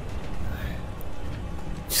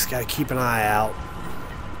 Just gotta keep an eye out.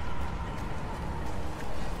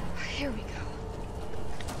 Here we go.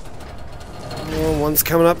 Oh, one's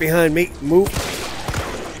coming up behind me. Move.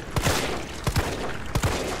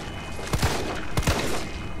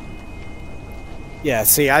 Yeah,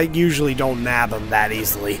 see, I usually don't nab them that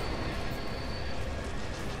easily.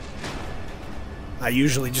 I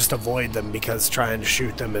usually just avoid them because trying to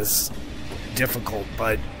shoot them is difficult,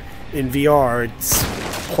 but in VR, it's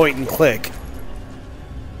point and click.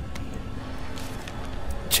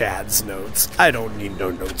 Chad's notes. I don't need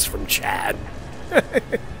no notes from Chad.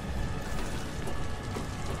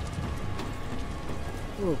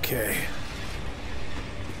 Okay.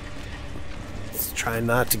 Let's try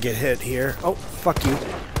not to get hit here. Oh, fuck you.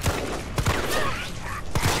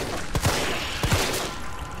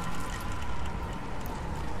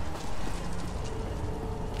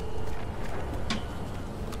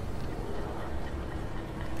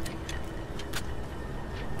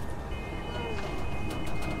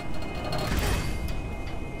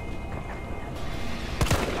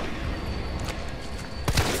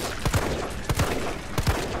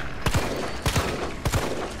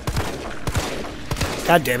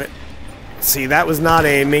 God damn it. See, that was not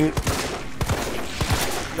aiming.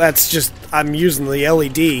 That's just, I'm using the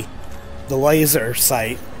LED, the laser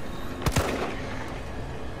sight.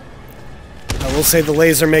 I will say the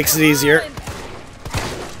laser makes it easier.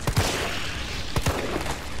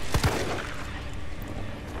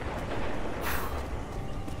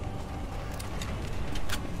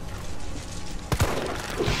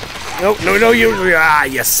 No, no, no,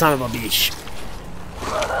 you son of a bitch.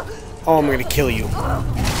 Oh, I'm gonna kill you.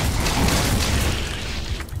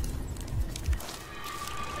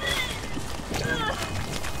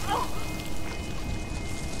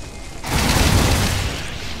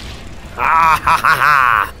 Ah ha ha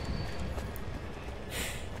ha!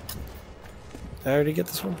 Did I already get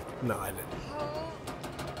this one? No, I didn't.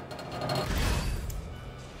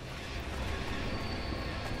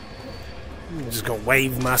 I'm just gonna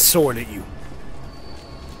wave my sword at you.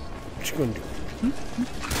 What you gonna do?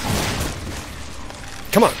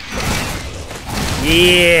 Come on.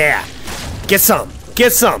 Yeah! Get some!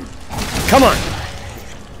 Get some! Come on!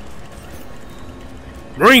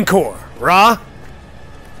 Marine Corps, rah!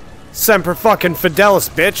 Semper fucking Fidelis,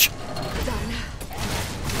 bitch!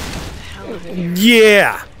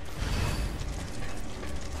 Yeah!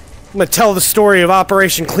 I'm gonna tell the story of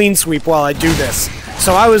Operation Clean Sweep while I do this.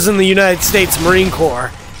 So I was in the United States Marine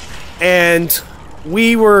Corps, and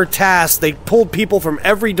we were tasked, they pulled people from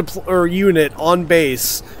every unit on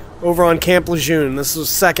base over on Camp Lejeune. This was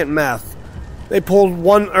 2nd Meth. They pulled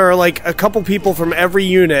a couple people from every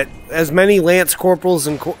unit, as many Lance Corporals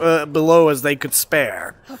and below as they could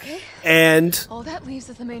spare. Okay. And all that leaves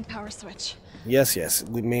is the main power switch. Yes,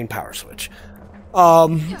 the main power switch.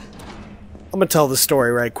 I'm gonna tell the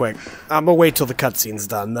story right quick. I'm gonna wait till the cutscene's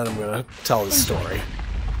done, then I'm gonna tell the story.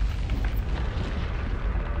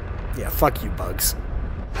 Yeah, fuck you, Bugs.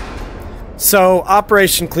 So,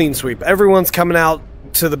 Operation Clean Sweep. Everyone's coming out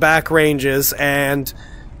to the back ranges, and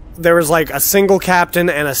there was like a single captain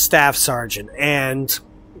and a staff sergeant. And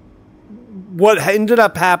what ended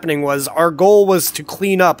up happening was our goal was to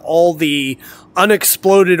clean up all the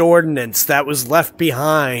unexploded ordnance that was left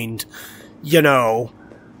behind, you know,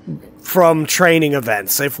 from training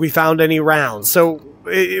events, if we found any rounds. So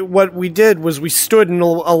what we did was we stood in a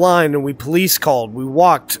line and we police called. We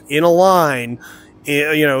walked in a line,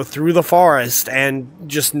 you know, through the forest and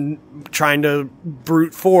just trying to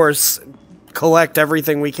brute force collect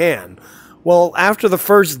everything we can. Well, after the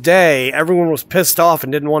first day, everyone was pissed off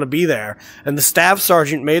and didn't want to be there. And the staff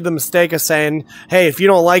sergeant made the mistake of saying, hey, if you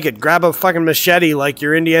don't like it, grab a fucking machete like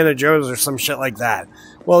you're Indiana Jones or some shit like that.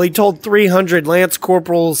 Well, he told 300 Lance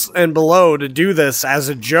Corporals and below to do this as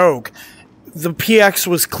a joke. The PX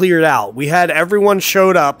was cleared out. We had everyone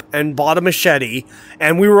showed up and bought a machete,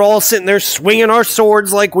 and we were all sitting there swinging our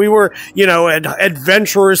swords like we were, you know,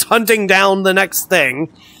 adventurers hunting down the next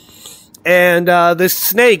thing. And this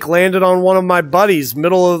snake landed on one of my buddies,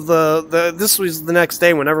 middle of this was the next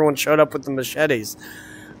day when everyone showed up with the machetes.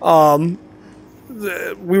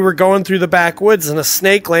 We were going through the backwoods, and a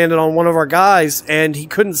snake landed on one of our guys, and he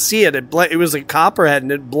couldn't see it. It was a copperhead,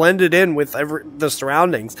 and it blended in with the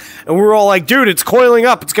surroundings. And we were all like, "Dude, it's coiling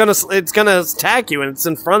up. It's gonna attack you," and it's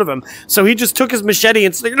in front of him. So he just took his machete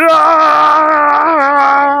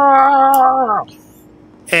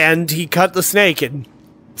and he cut the snake in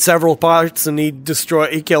several parts, and he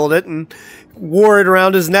killed it, and wore it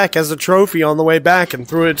around his neck as a trophy on the way back and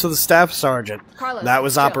threw it to the staff sergeant. Carlos, that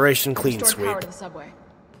was chill. Operation Clean Sweep. Power to the subway.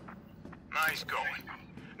 Nice going.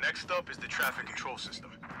 Next up is the traffic control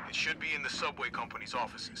system. It should be in the subway company's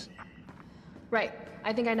offices. Right.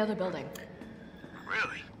 I think I know the building.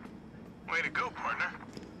 Really? Way to go, partner.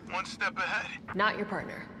 One step ahead. Not your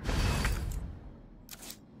partner.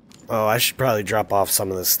 Oh, I should probably drop off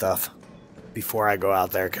some of this stuff before I go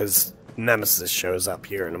out there, because Nemesis shows up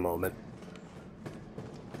here in a moment.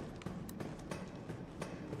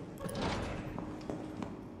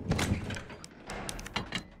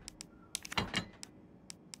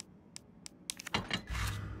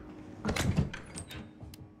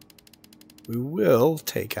 we will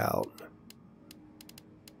take out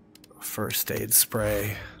a first aid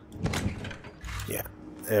spray. Yeah,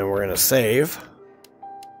 and we're gonna save.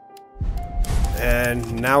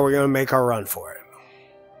 And now we're gonna make our run for it.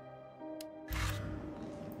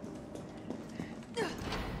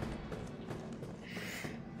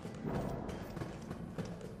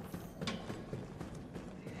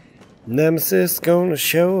 Nemesis gonna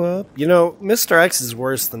show up. You know, Mr. X is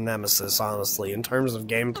worse than Nemesis, honestly, in terms of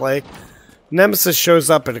gameplay. Nemesis shows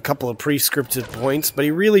up at a couple of pre-scripted points, but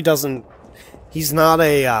he really doesn't... He's not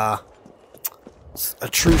a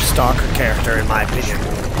true stalker character, in my opinion.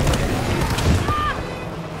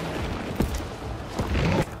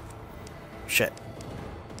 Shit.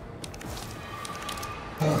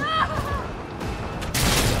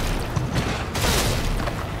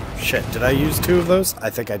 Shit, did I use 2 of those? I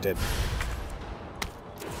think I did.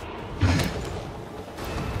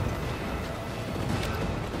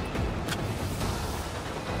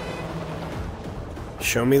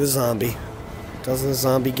 Show me the zombie. Doesn't the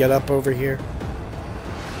zombie get up over here?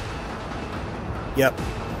 Yep.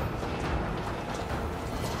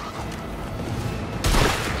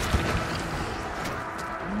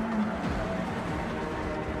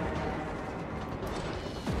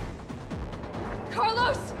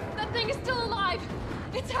 Carlos! That thing is still alive!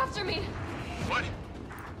 It's after me! What?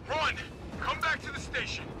 Run! Come back to the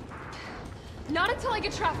station! Not until I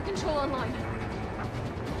get traffic control online.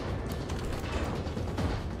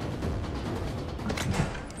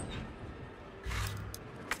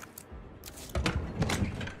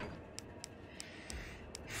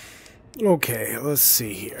 Okay, let's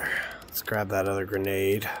see here. Let's grab that other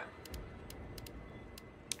grenade.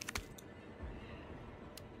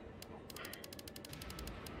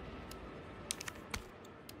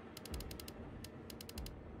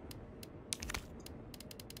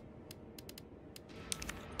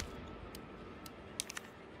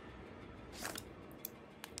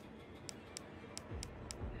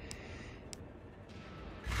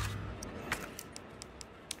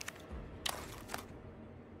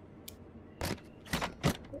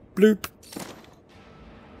 Bloop.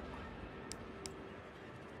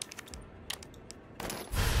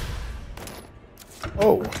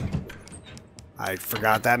 Oh. I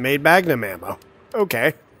forgot that made Magnum ammo.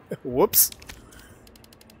 Okay. Whoops.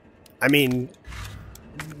 I mean,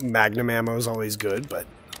 Magnum ammo is always good, but...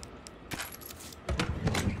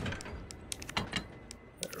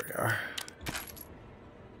 There we are.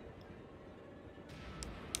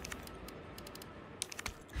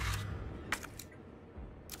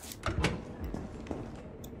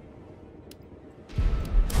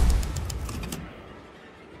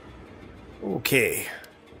 Okay.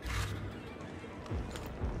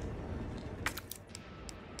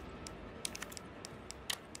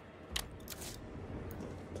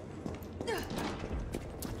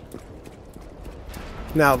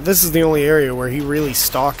 Now, this is the only area where he really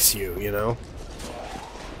stalks you, you know?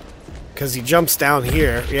 Because he jumps down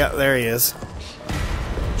here. Yeah, there he is.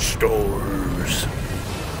 Stores.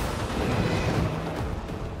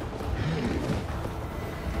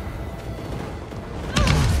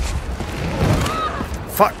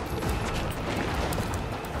 Fuck.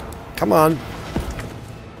 Come on.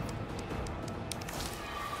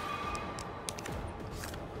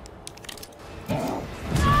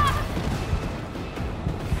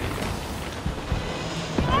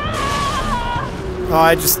 Oh,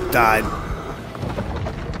 I just died.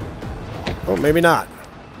 Oh, maybe not.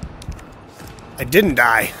 I didn't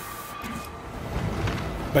die.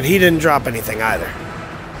 But he didn't drop anything either.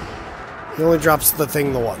 He only drops the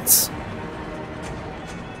thing the once.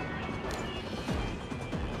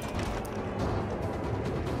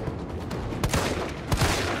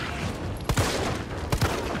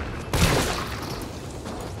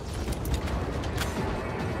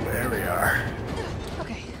 There we are.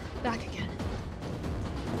 Okay, back again.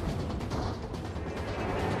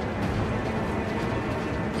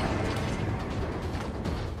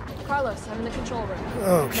 Carlos, I'm in the control room.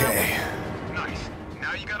 Okay. Nice.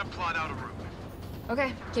 Now you gotta plot out a route.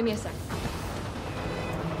 Okay, give me a sec.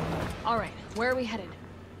 Alright, where are we headed?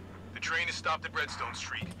 The train is stopped at Redstone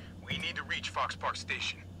Street. We need to reach Fox Park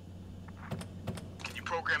Station. Can you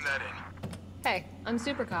program that in? Hey, I'm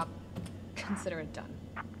Super Cop. Consider it done.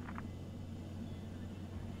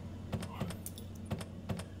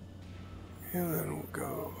 And then we'll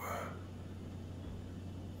go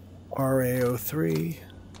RA03.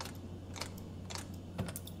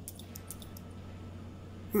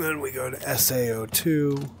 And then we go to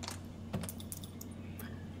SAO2.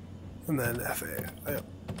 And then FA. Yep.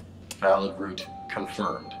 Valid route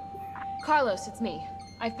confirmed. Carlos, it's me.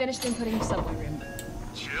 I finished inputting the subway route.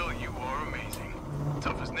 Chill, you are amazing.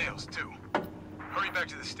 Tough as nails, too. Hurry back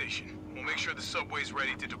to the station. We'll make sure the subway's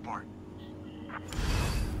ready to depart.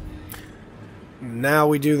 Now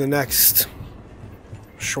we do the next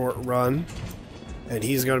short run. And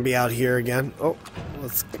he's going to be out here again. Oh,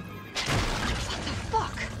 let's...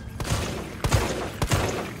 Fuck.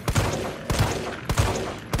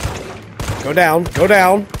 Go down. Go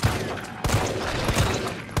down.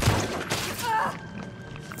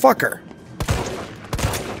 Fucker.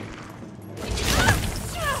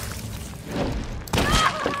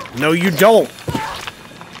 No, you don't.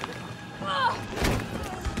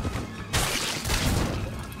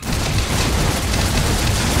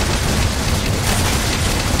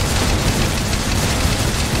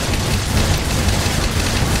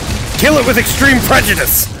 Kill it with extreme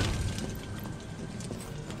prejudice.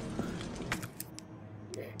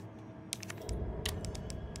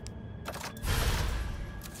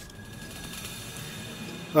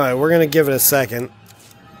 Alright, we're gonna give it a second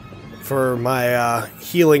for my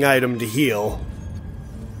healing item to heal.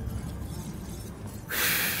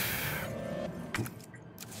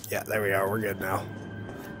 Yeah, there we are. We're good now.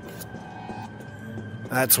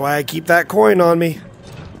 That's why I keep that coin on me.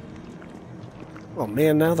 Oh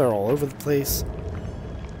man, now they're all over the place.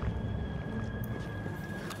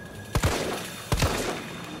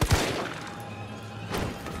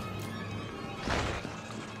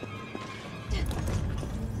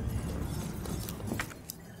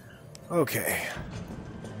 Okay.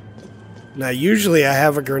 Now usually I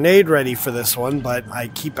have a grenade ready for this one, but I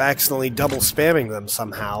keep accidentally double spamming them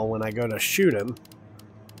somehow when I go to shoot him.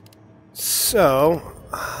 So,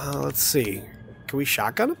 let's see. Can we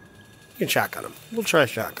shotgun him? We can shotgun him. We'll try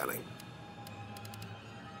shotgunning.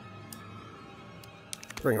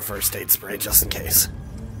 Bring a first aid spray just in case.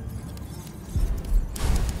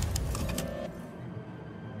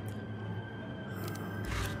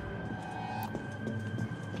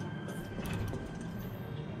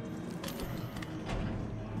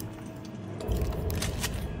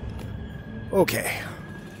 Okay.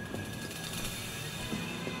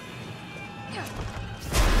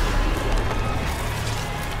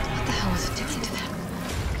 What the hell was it doing to them?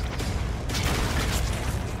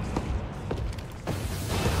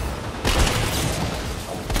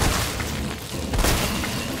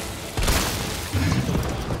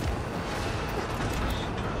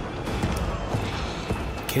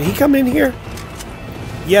 Can he come in here?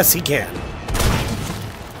 Yes, he can.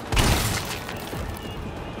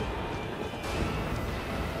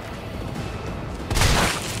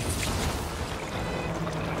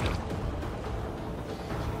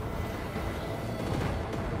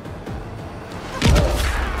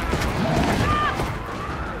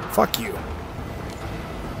 Fuck you.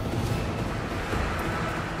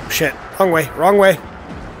 Shit. Wrong way. Wrong way.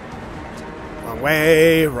 Wrong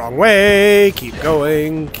way. Wrong way. Keep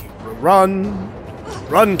going. Run.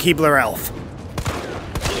 Run, Keebler Elf.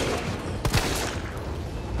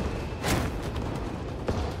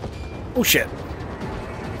 Oh shit.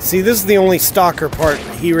 See, this is the only stalker part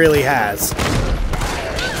he really has.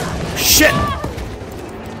 Shit!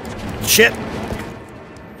 Shit!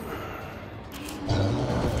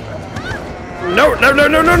 No, no, no,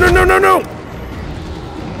 no, no, no, no, no, no!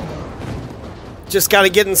 Just gotta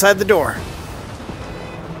get inside the door.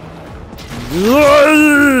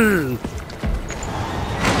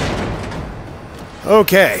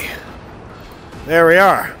 Okay. There we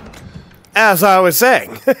are. As I was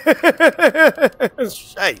saying.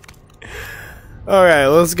 Shite. Alright,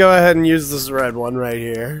 let's go ahead and use this red one right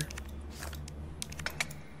here.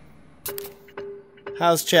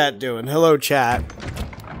 How's chat doing? Hello, chat.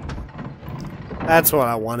 That's what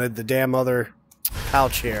I wanted, the damn other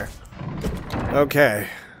pouch here. Okay.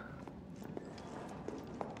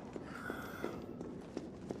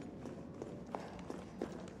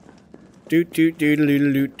 Doot doot doot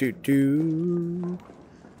doot doot doot doot.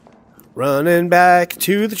 Running back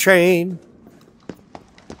to the train.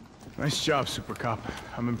 Nice job, Super Cop.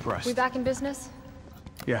 I'm impressed. We back in business?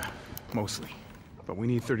 Yeah, mostly. But we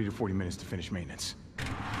need 30 to 40 minutes to finish maintenance.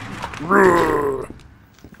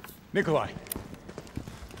 Nikolai,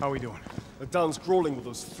 how are we doing? The town's crawling with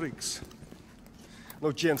those freaks.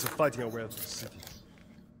 No chance of fighting our way out of the city.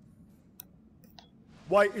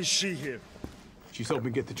 Why is she here? She's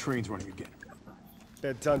helping get the trains running again.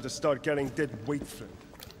 Bad time to start carrying dead weight, friend.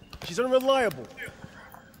 She's unreliable.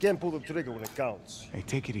 Can't pull the trigger when it counts. Hey,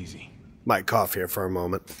 take it easy. Might cough here for a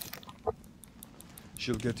moment.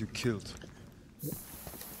 She'll get you killed.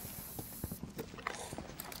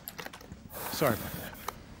 Sorry about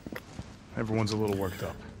that. Everyone's a little worked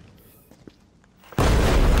up.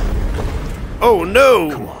 Oh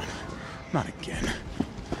no! Come on. Not again.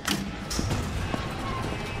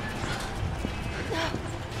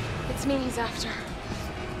 It's me he's after.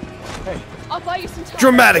 Hey. I'll buy you some time.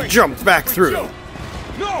 Dramatic jump back through. Joe.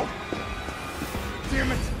 No!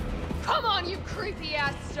 Damn it! Come on, you creepy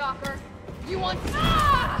ass stalker. You want?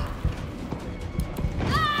 Ah!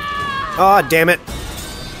 Ah, damn it.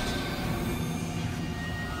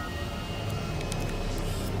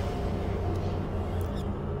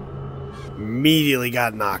 Immediately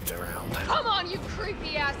got knocked around. Come on, you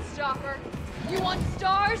creepy ass stalker. You want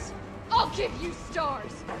stars? I'll give you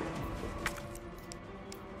stars.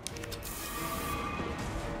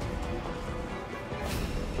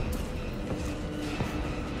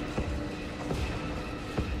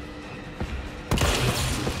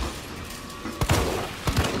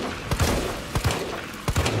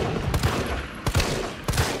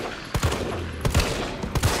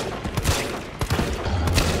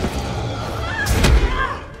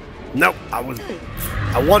 Nope, I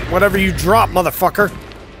want whatever you drop, motherfucker.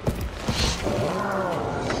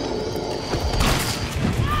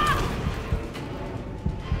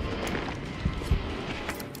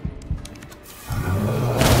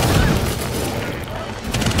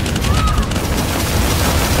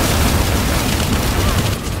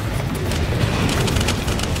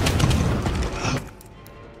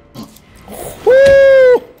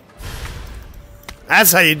 Woo!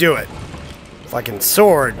 That's how you do it. Fucking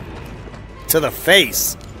sword to the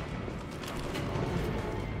face.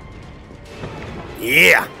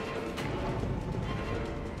 Yeah.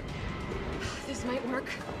 This might work.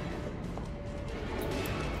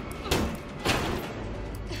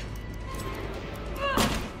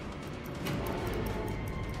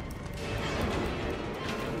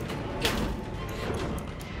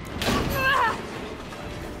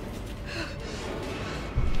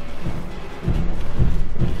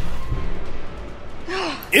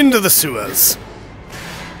 Into the sewers.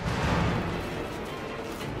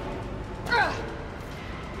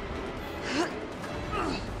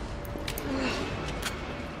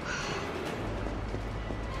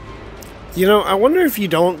 You know, I wonder if you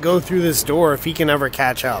don't go through this door if he can ever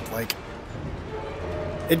catch up. Like,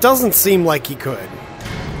 it doesn't seem like he could.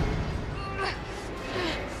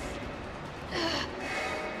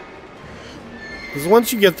 Because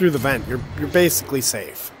once you get through the vent, you're basically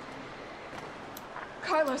safe.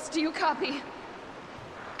 Carlos, do you copy?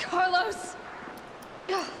 Carlos!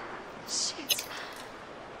 Oh, shit.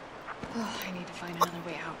 Oh, I need to find another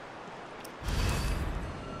way out.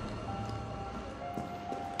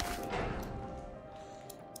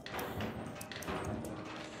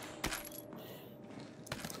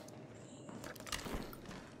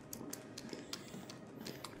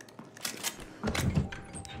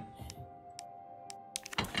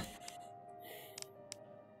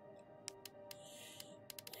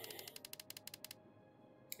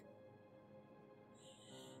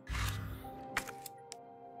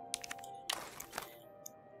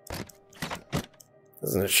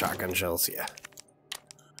 Isn't it shotgun shells? Yeah.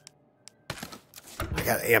 I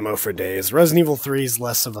got ammo for days. Resident Evil 3 is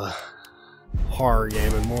less of a horror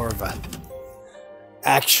game and more of a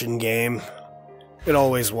action game. It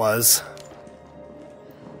always was.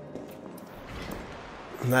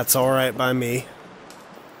 And that's alright by me.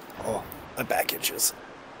 Oh, my back itches.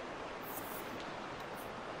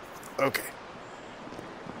 Okay.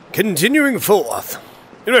 Continuing forth.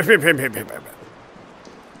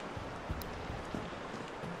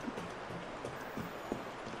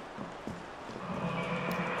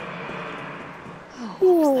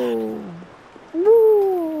 Ooh.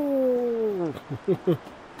 Ooh.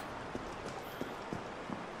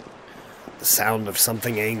 The sound of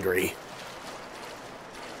something angry.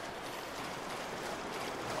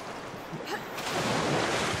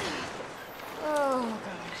 Oh,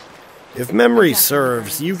 God. If memory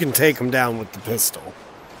serves, you can take them down with the pistol.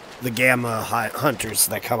 The Gamma hunters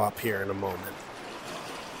that come up here in a moment.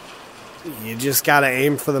 You just gotta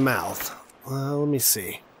aim for the mouth. Let me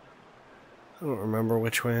see. I don't remember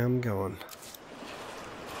which way I'm going.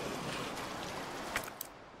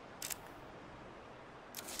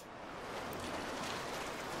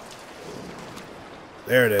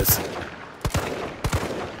 There it is.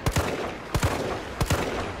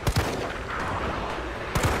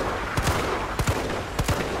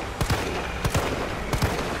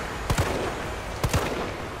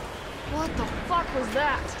 What the fuck was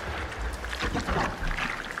that?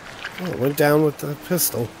 Oh, it went down with the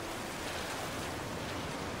pistol.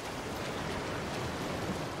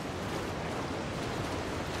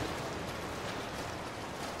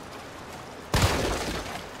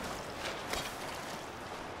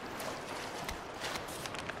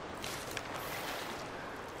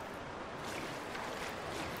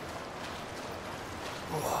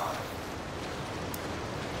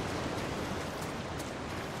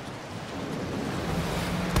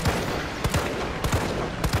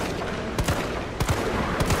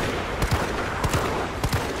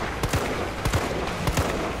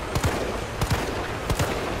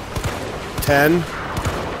 10.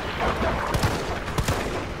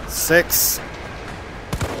 6.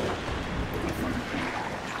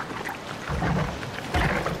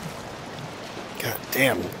 God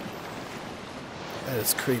damn. That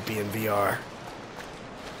is creepy in VR.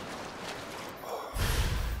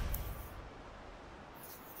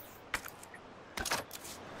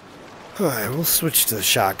 Alright, we'll switch to the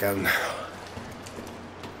shotgun.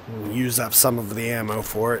 We'll use up some of the ammo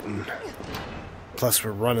for it, and plus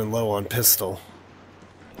we're running low on pistol.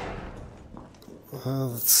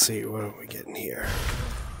 Let's see, what are we getting here?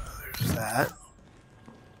 There's that.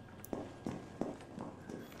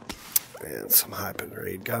 And some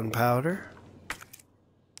hyper-grade gunpowder.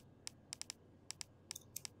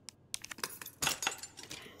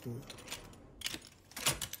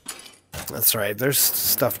 That's right, there's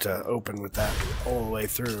stuff to open with that all the way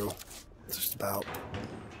through. Just about.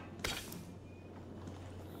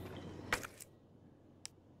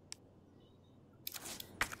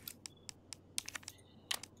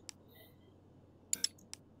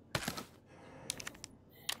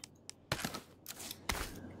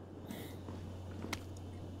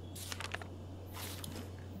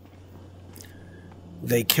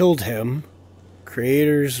 They killed him.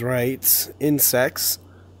 Creators' rights, insects,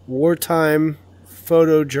 wartime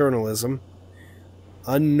photojournalism,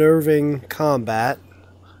 unnerving combat,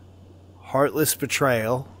 heartless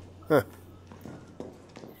betrayal. Huh. I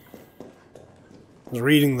was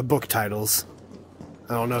reading the book titles.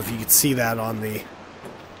 I don't know if you could see that on the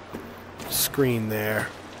screen there.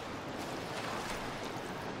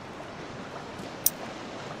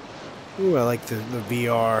 Ooh, I like the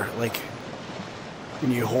VR, like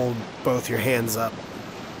when you hold both your hands up.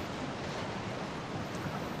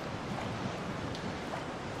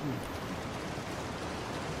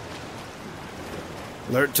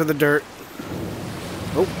 Alert to the dirt.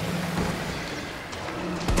 Oh.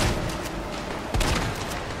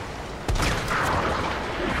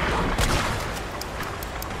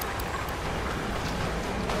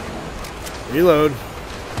 Reload.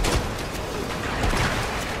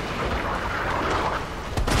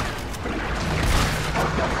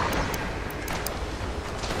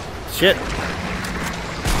 Shit.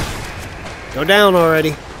 Go down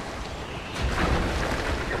already.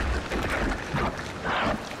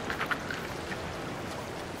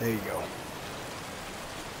 There you go.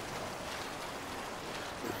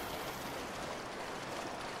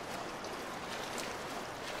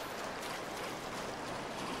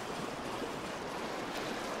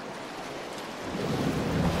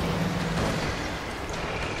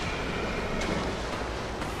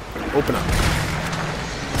 Open up.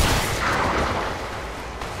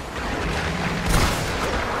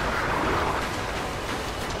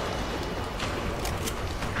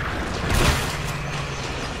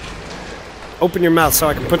 Open your mouth so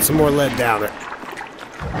I can put some more lead down it.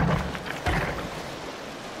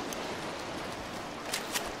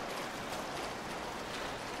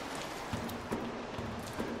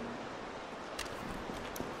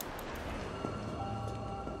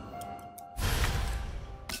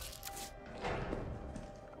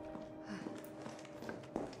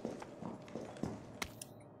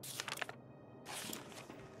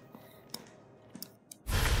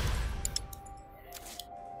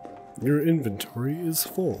 Your inventory is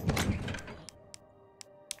full.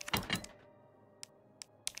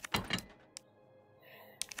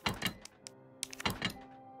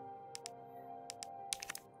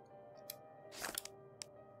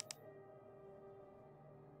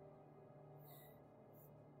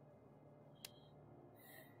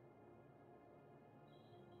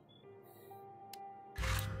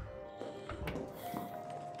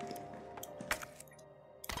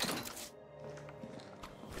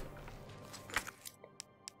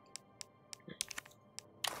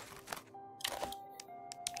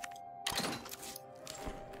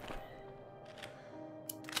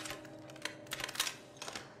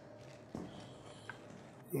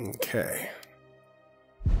 Okay.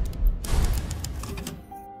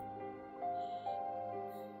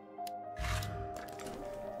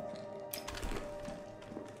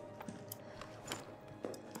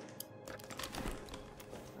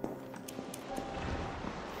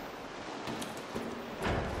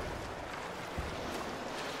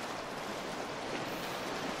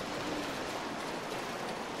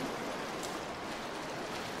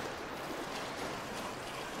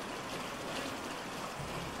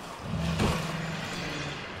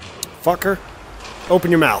 Fucker, open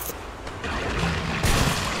your mouth.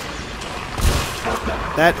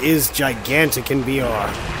 That is gigantic in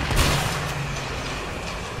VR.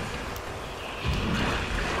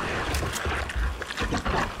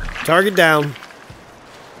 Target down.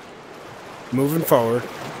 Moving forward.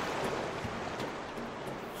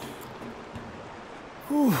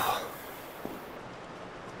 Whew.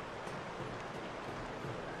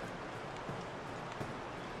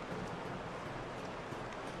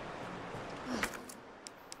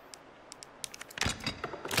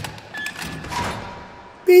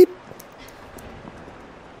 Beep.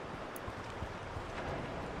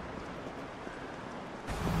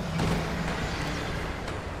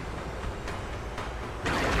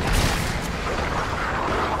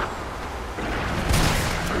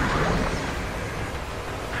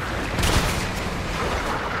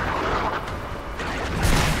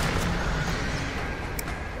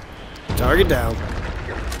 Target down.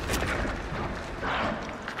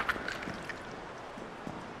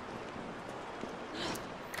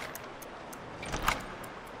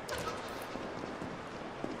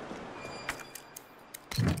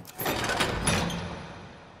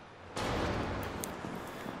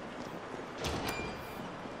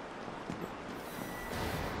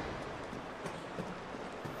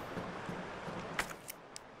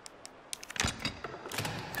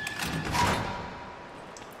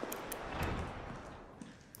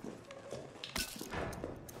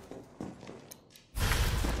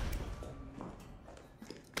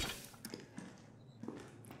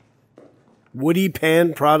 Woody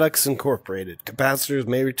Pan Products Incorporated. Capacitors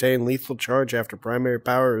may retain lethal charge after primary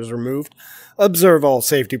power is removed. Observe all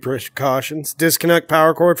safety precautions. Disconnect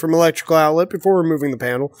power cord from electrical outlet before removing the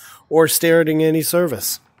panel or starting any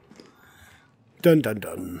service. Dun dun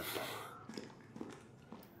dun.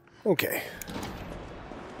 Okay.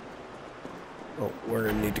 Oh, we're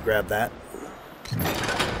going to need to grab that.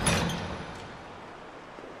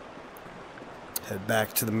 Head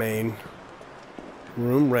back to the main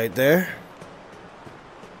room right there.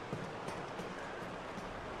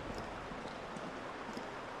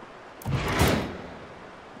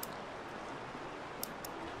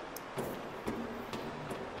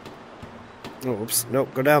 Oh, oops.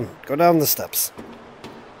 Nope, go down. Go down the steps.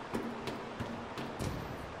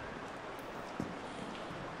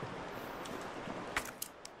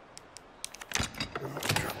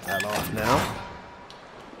 Drop that off now.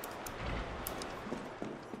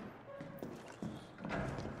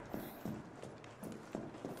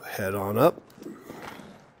 Head on up.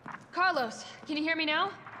 Carlos, can you hear me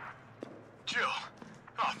now? Jill!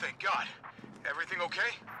 Oh, thank God. Everything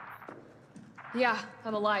okay? Yeah,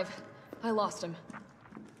 I'm alive. I lost him.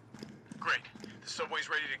 Great. The subway's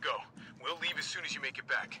ready to go. We'll leave as soon as you make it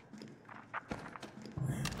back.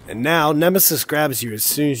 And now, Nemesis grabs you as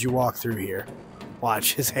soon as you walk through here.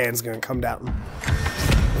 Watch, his hand's gonna come down.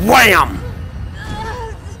 Wham!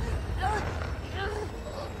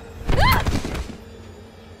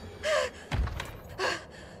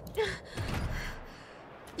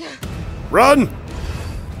 Run!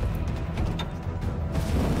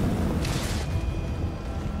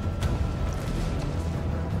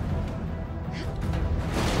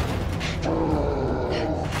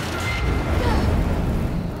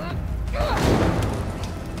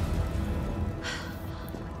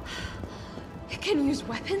 It can use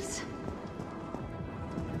weapons?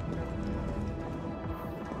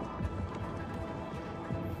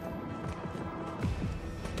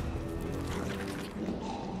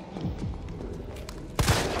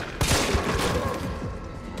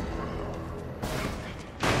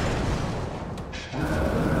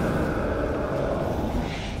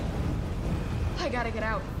 I gotta get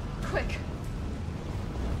out. Quick.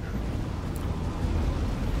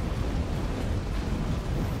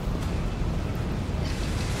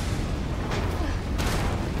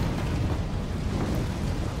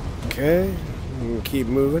 Okay, we'll keep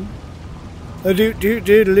moving. A doo doo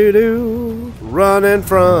doo doo doo. Running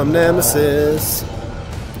from Nemesis.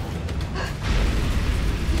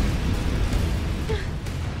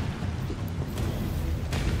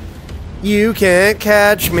 You can't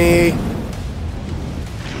catch me.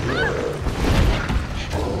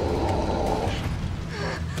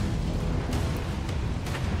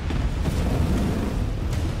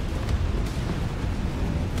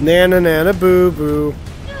 Nana nana boo boo.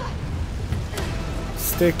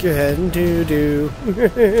 Stick your head in doo doo.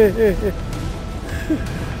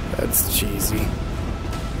 That's cheesy.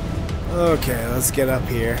 Okay, let's get up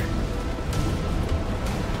here.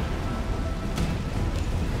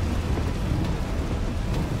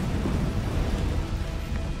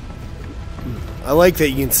 I like that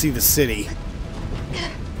you can see the city.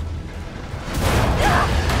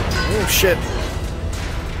 Oh shit.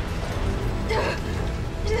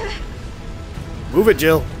 Move it,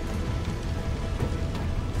 Jill.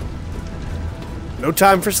 No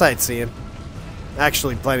time for sightseeing.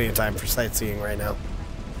 Actually, plenty of time for sightseeing right now.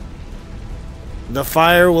 The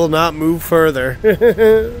fire will not move further.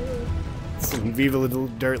 Some Viva La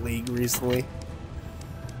Dirt League recently.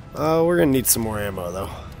 We're gonna need some more ammo though.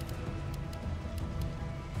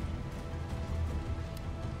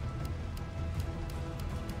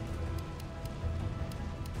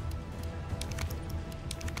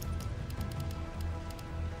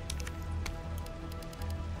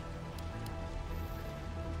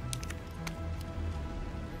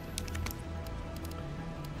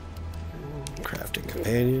 Crafting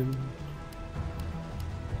companion.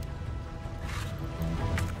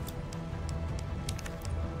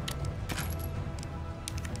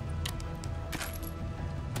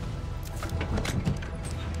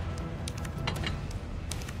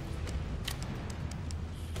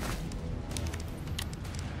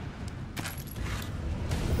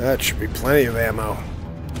 That should be plenty of ammo.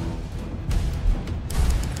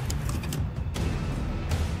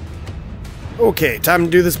 Okay, time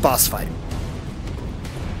to do this boss fight.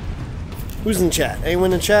 Who's in chat?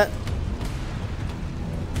 Anyone in chat?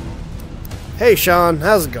 Hey Sean,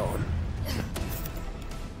 how's it going?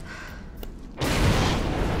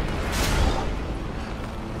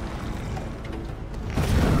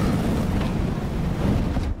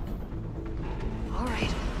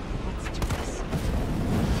 Alright, let's do this.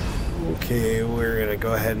 Okay, we're gonna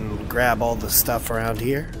go ahead and grab all the stuff around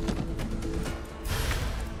here.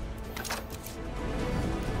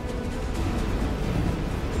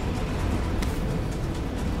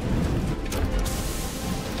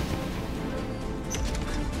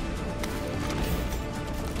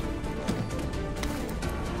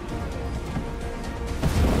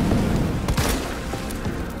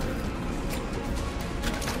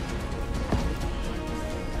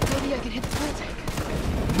 Maybe I can hit the fuel tank.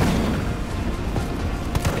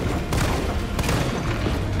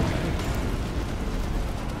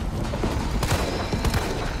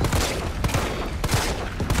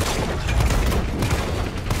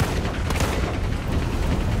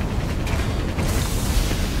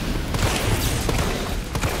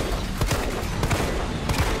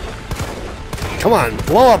 Come on,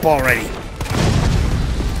 blow up already.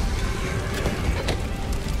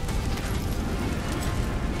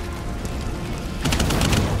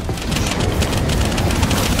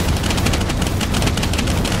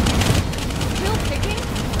 Still kicking?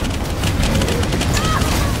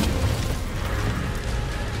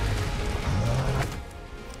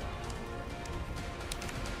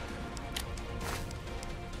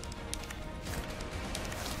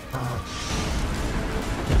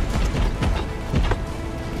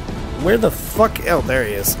 Where the fuck? Oh, there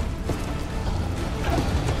he is.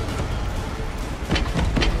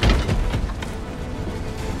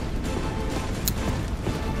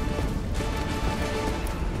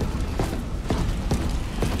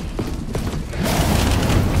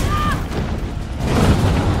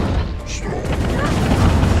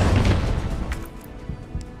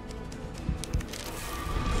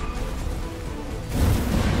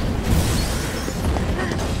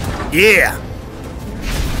 Yeah.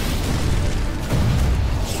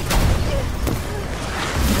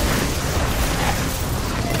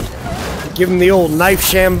 Give him the old knife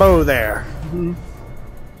shambo there.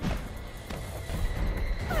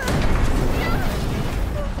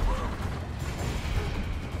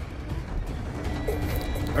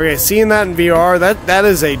 Okay, seeing that in VR, that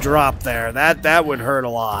is a drop there. That would hurt a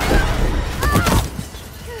lot.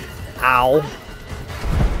 Ow.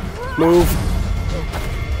 Move.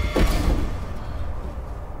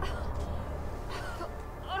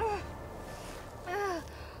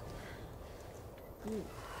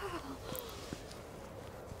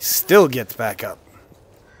 Still gets back up.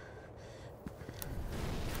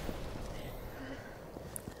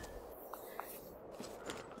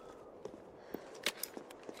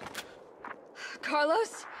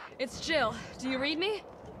 Carlos, it's Jill. Do you read me?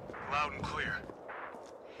 Loud and clear.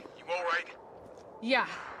 You all right? Yeah.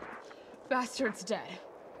 Bastard's dead.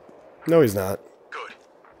 No, he's not. Good.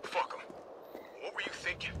 Fuck him. What were you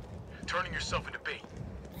thinking? Turning yourself into bait.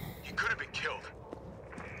 You could have been killed.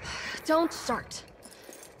 Don't start.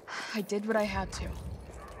 I did what I had to.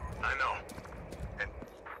 I know. And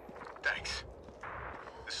thanks.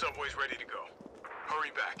 The subway's ready to go.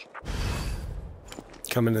 Hurry back.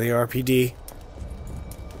 Coming to the RPD.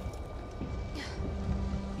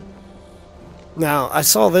 Now, I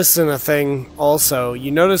saw this in a thing also.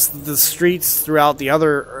 You notice that the streets throughout the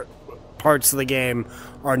other parts of the game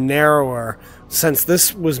are narrower. Since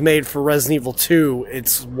this was made for Resident Evil 2,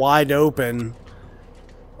 it's wide open.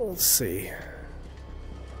 Let's see.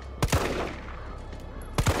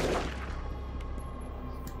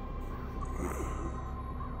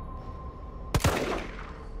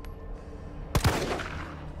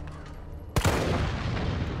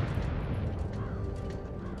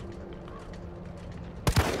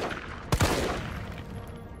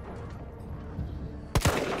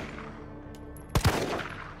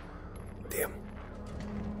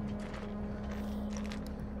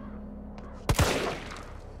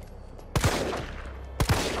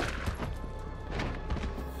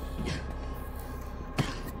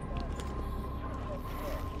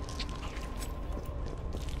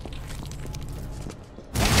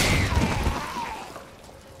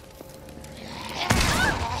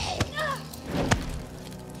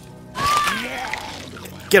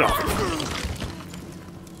 Get off.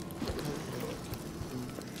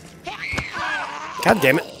 God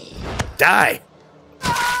damn it. Die.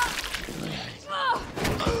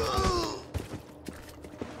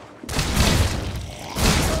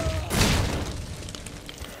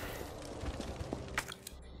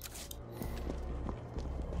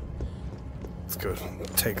 Let's go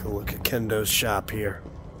take a look at Kendo's shop here.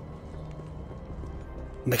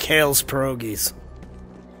 Mikhail's Pierogies.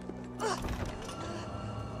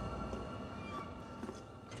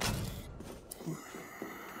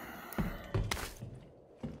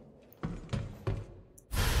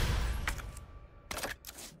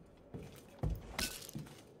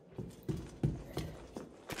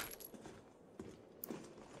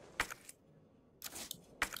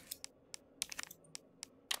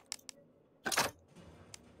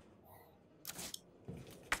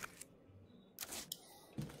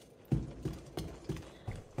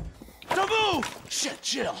 Shit,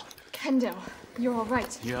 Jill. Kendo, you're all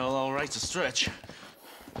right. Yeah, all right's a stretch.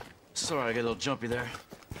 Sorry I got a little jumpy there.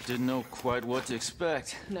 Didn't know quite what to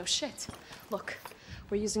expect. No shit. Look,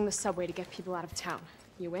 we're using the subway to get people out of town.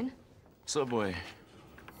 You in? Subway.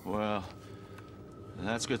 Well,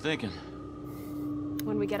 that's good thinking.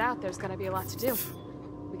 When we get out, there's gonna be a lot to do.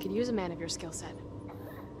 We could use a man of your skill set.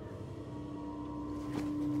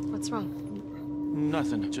 What's wrong?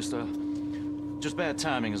 Nothing. Just bad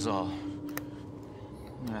timing is all.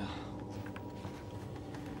 Yeah.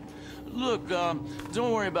 Look,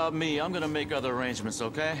 don't worry about me. I'm gonna make other arrangements,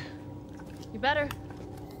 okay? You better.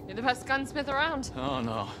 You're the best gunsmith around. Oh,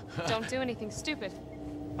 no. Don't do anything stupid.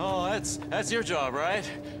 Oh, that's your job, right?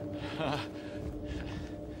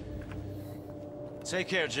 Take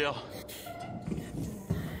care, Jill.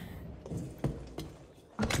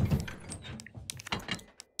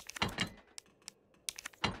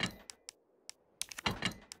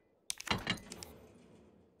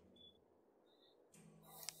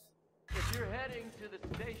 If you're heading to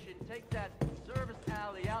the station, take that service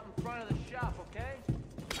alley out in front of the shop, okay?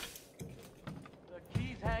 The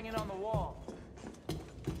key's hanging on the wall.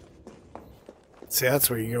 See, that's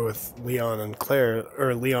where you go with Leon and Claire,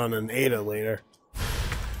 or Leon and Ada later.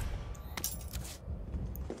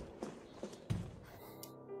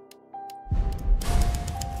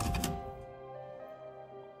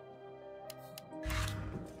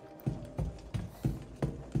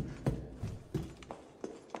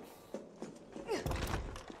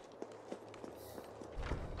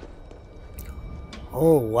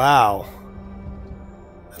 Oh, wow.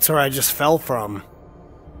 That's where I just fell from.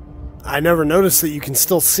 I never noticed that you can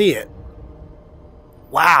still see it.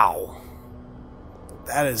 Wow.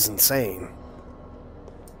 That is insane.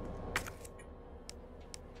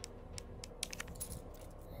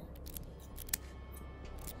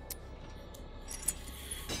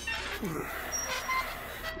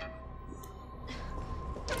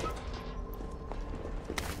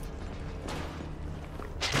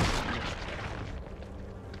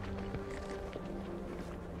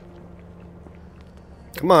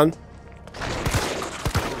 Come on.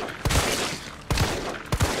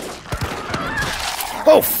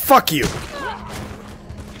 Oh, fuck you.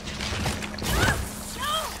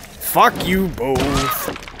 Fuck you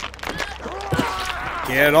both.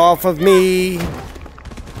 Get off of me.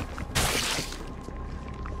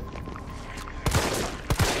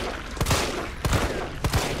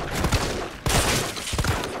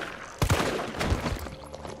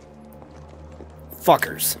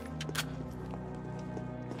 Fuckers.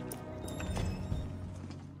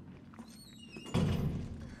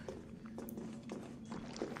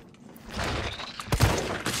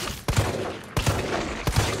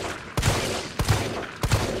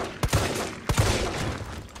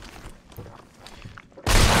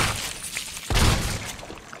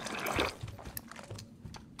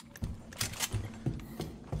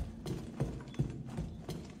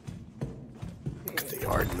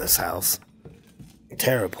 In this house.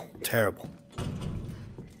 Terrible, terrible.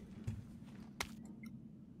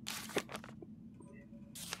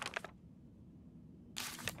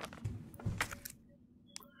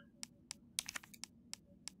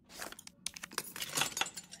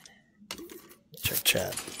 Check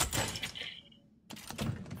chat.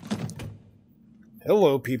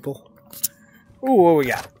 Hello, people. Ooh, what we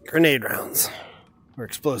got? Grenade rounds. Or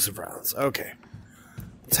explosive rounds. Okay.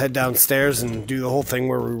 Let's head downstairs and do the whole thing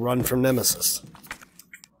where we run from Nemesis.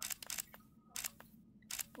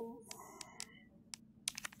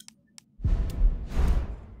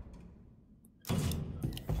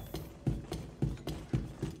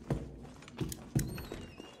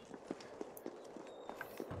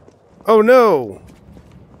 Oh no!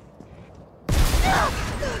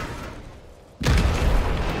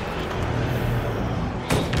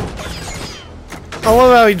 I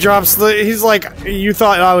love how he drops the. He's like, you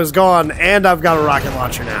thought I was gone, and I've got a rocket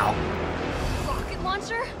launcher now. Rocket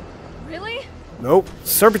launcher? Really? Nope.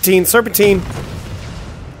 Serpentine, serpentine.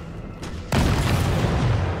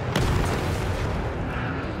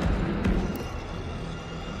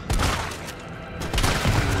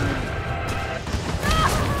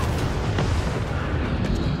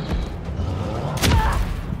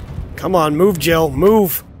 Come on, move, Jill,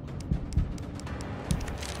 move.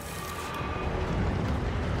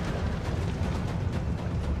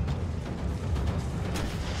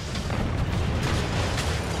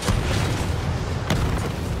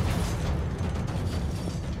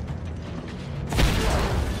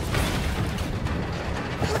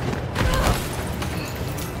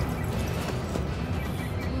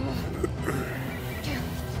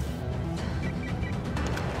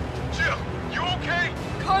 Jill, you okay?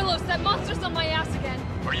 Carlos, that monster's on my ass again.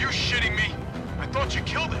 Are you shitting me? I thought you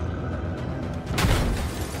killed it.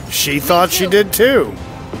 She thought she did too.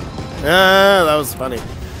 Ah, that was funny.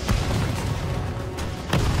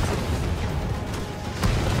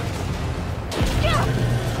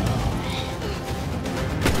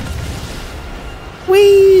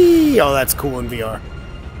 Whee! Oh, that's cool in VR.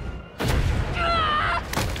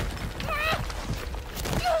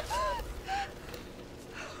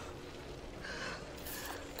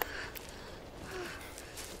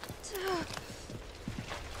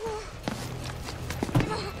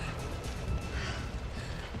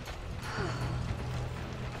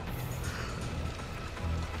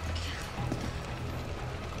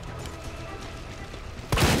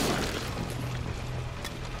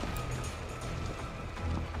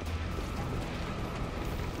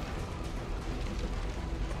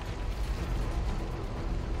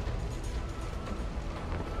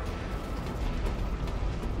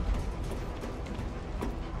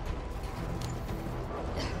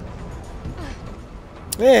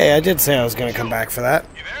 Hey, I did say I was gonna come back for that.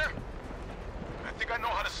 You there? I think I know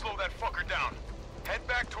how to slow that fucker down. Head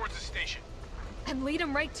back towards the station. And lead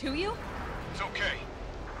him right to you? It's okay.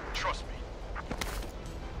 Trust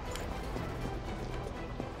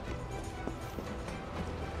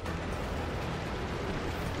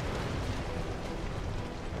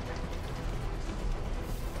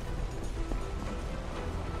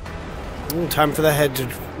me. Ooh, time for the head to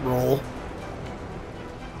roll.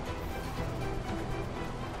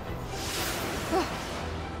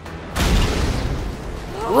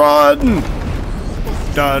 Run!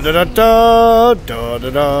 Da da da da da da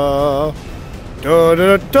da da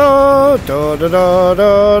da da da da da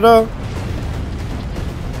da da.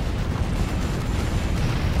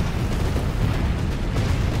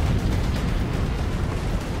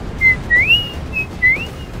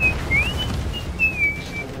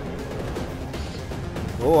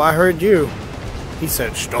 Oh, I heard you. He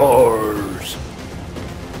said stars.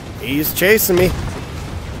 He's chasing me.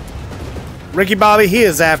 Ricky Bobby, he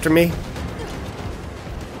is after me.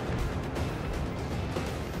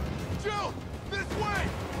 Jill, this way.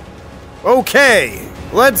 Okay,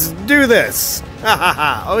 let's do this. Ha ha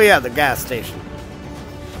ha. Oh yeah, the gas station.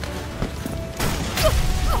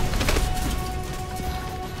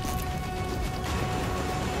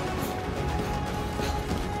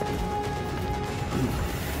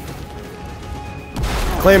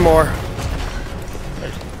 Claymore.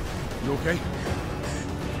 You okay?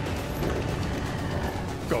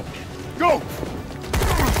 Go. Go!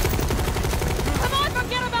 Come on,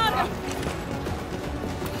 forget about him!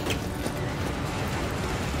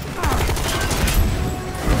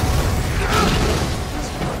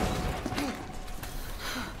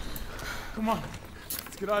 Come on.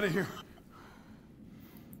 Let's get out of here.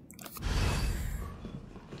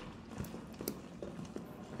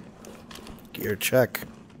 Gear check.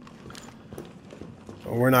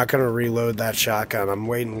 We're not going to reload that shotgun. I'm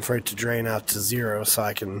waiting for it to drain out to 0 so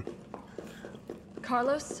I can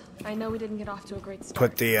Carlos, I know we didn't get off to a great start.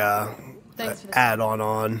 put the Thanks for the add-on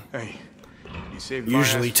on. Hey, you saved my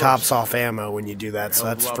Usually ass tops first. off ammo when you do that, so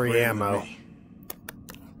Hell of a that's lot free braver than ammo. me.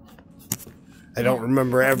 I don't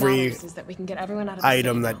remember What every matters is that we can get everyone out of the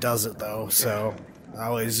item city that now. does it though, so I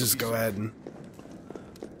always just go ahead and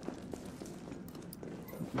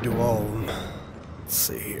do all of them. Let's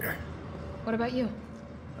see here. What about you?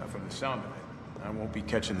 From the sound of it, I won't be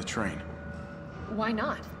catching the train. Why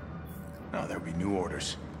not? No, there'll be new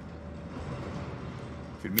orders.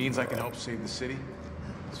 If it means I can help save the city,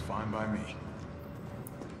 it's fine by me.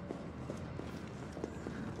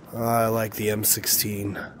 I like the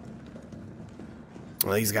M16.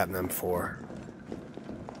 Well, he's got an M4.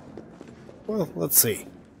 Well, let's see.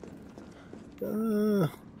 Yeah,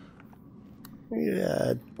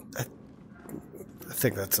 I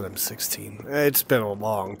think that's an M16. It's been a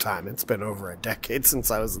long time. It's been over a decade since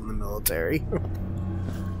I was in the military.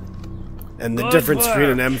 And the difference between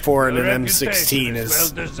an M4 and an M16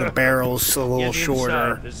 is the barrel's a little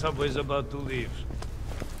shorter. The subway's about to leave.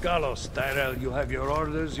 Carlos, Tyrell, you have your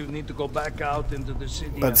orders. You need to go back out into the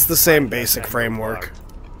city. But it's the same basic framework.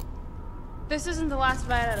 This isn't the last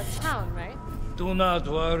ride out of town, right? Do not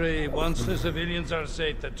worry. Once the civilians are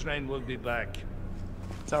safe, the train will be back.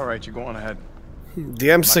 It's all right. You go on ahead. The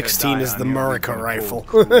M16 is the Murica rifle.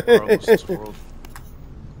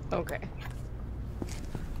 Okay.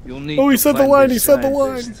 You'll need he said the line, he said the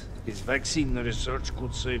line. His vaccine research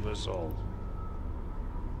could save us all.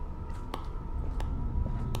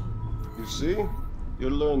 You see?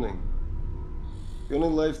 You're learning. The only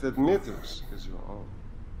life that matters is your own.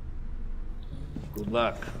 Good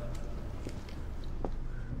luck.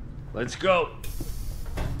 Let's go.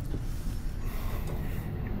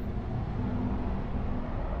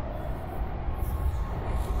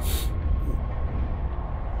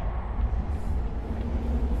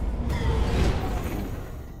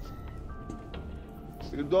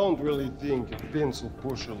 You don't really think a pencil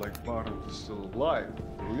pusher like Barton is still alive,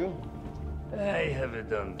 do you? I have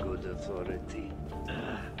it on good authority.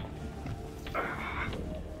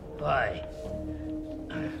 Why?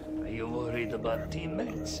 Are you worried about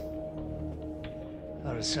teammates?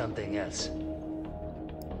 Or something else?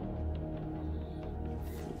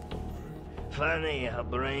 Funny how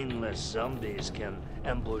brainless zombies can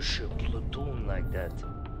ambush a platoon like that.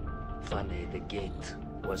 Funny the gate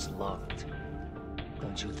was locked.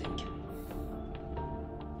 Don't you think?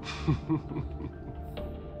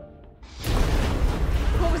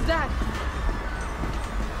 What was that?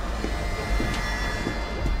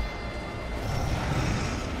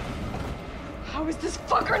 How is this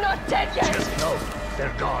fucker not dead yet? Just know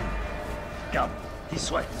they're gone. Come,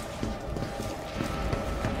 this way.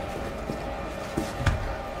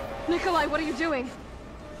 Nikolai, what are you doing?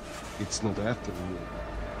 It's not after you.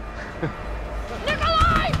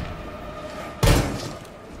 Nikolai!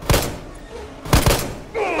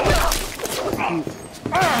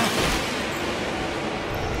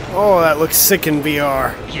 Oh, that looks sick in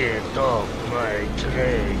VR. Get off my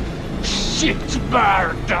train,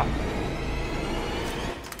 shitbird!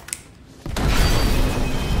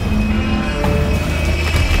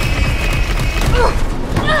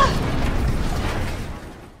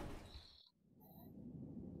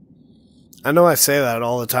 I know I say that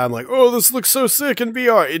all the time, like, oh, this looks so sick in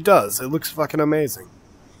VR. It does. It looks fucking amazing.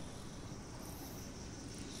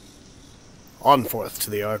 On forth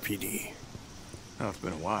to the RPD. Oh, it's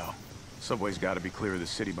been a while. Subway's got to be clear of the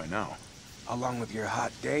city by now. Along with your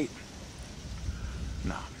hot date?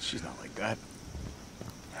 Nah, she's not like that.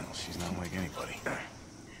 Hell, she's not like anybody.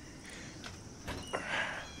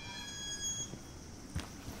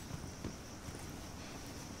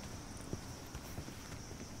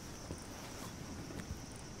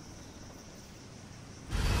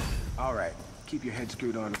 All right, keep your head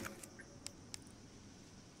screwed on.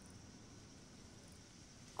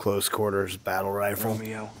 Close quarters battle rifle.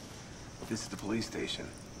 Romeo, this is the police station.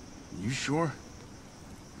 You sure?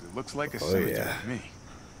 It looks like a cemetery to me.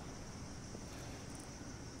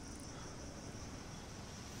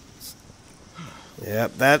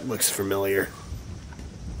 Yep, that looks familiar.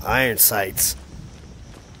 Iron sights.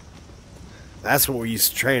 That's what we used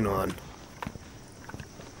to train on.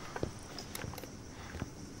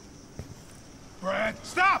 Brad,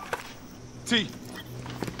 stop! T.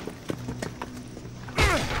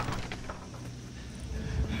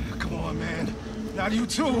 Come on, man. Not you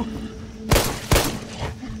too.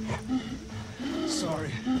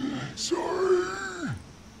 Sorry. Sorry.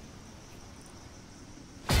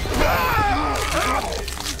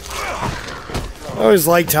 I always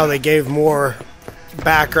liked how they gave more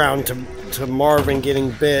background to Marvin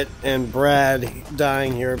getting bit and Brad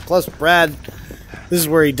dying here. Plus, Brad, this is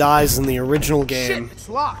where he dies in the original game. Shit, it's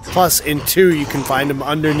locked. Plus, in 2, you can find him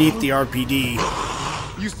underneath the RPD.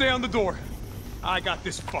 You stay on the door. I got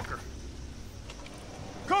this fucker.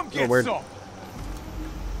 Come get weird. some.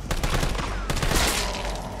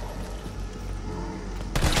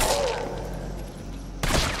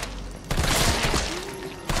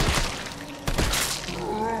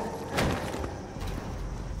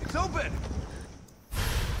 It's open.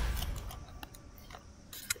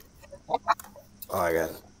 Oh, I got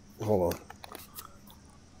it. Hold on.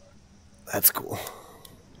 That's cool.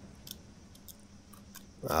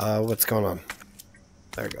 What's going on?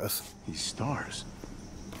 There it goes. These stars.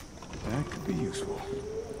 That could be useful.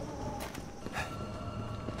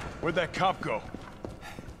 Where'd that cop go?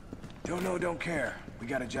 Don't know, don't care. We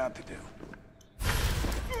got a job to do.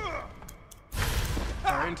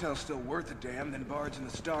 our intel's still worth a damn, then Bard's in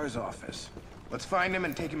the STARS office. Let's find him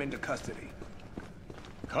and take him into custody.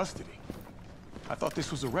 Custody? I thought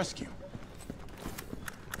this was a rescue.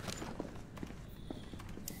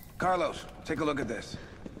 Carlos, take a look at this.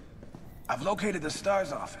 I've located the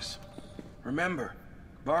STARS office. Remember,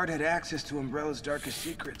 Bard had access to Umbrella's darkest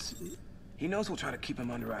secrets. He knows we'll try to keep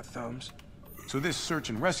him under our thumbs. So this search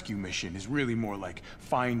and rescue mission is really more like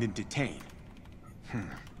find and detain.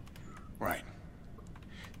 Right.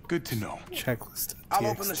 Good to know. Checklist. I'll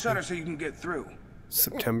open the shutter so you can get through.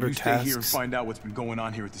 September you stay here and find out what's been going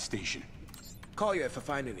on here at the station. Call you if I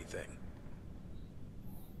find anything.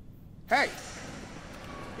 Hey!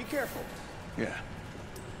 Be careful. Yeah.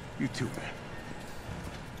 You too, man.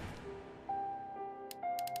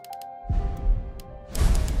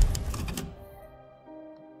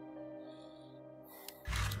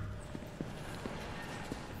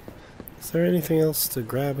 Is there anything else to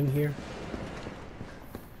grab in here?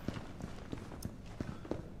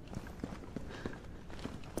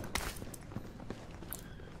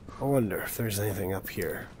 I wonder if there's anything up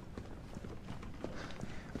here.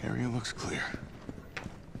 Area looks clear.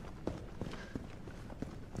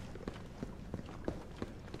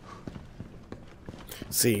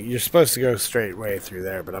 See, you're supposed to go straight way through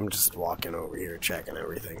there, but I'm just walking over here checking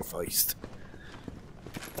everything first.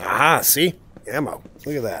 Aha, see? Ammo.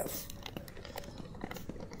 Look at that.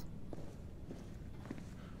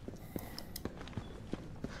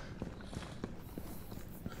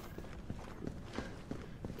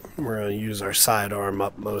 We're going to use our sidearm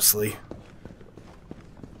up mostly.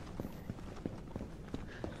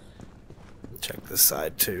 Check this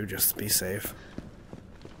side too, just to be safe.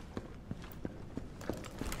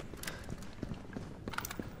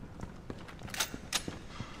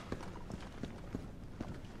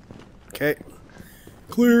 Okay.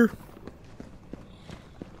 Clear.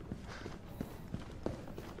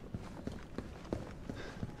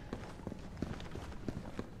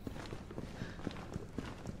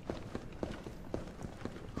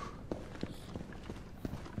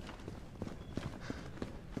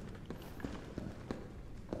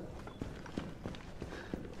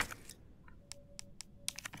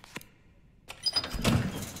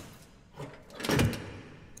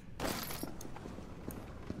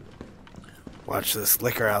 Watch this.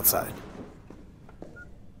 Liquor outside.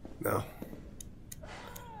 No.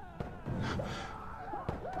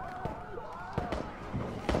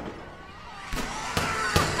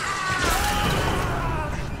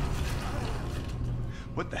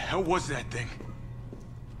 What the hell was that thing?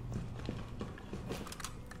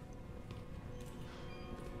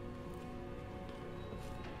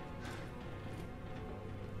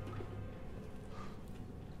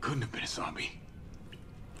 Couldn't have been a zombie.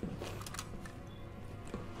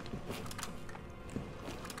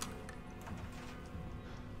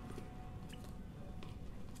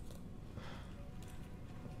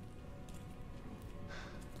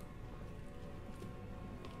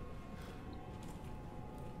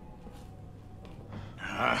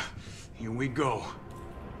 Here we go.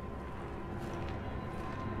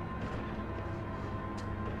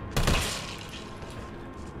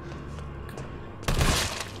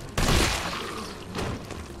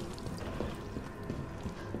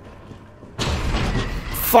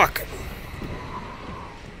 Fuck.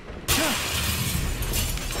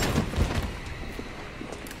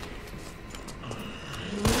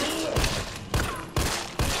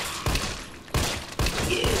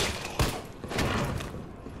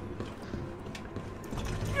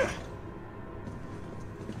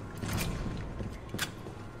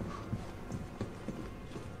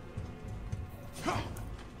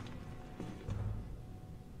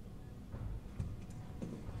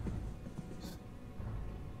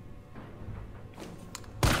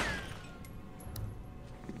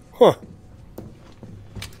 Huh.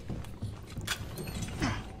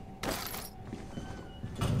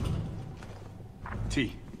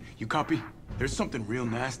 T, you copy? There's something real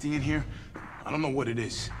nasty in here. I don't know what it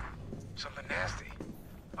is. Something nasty.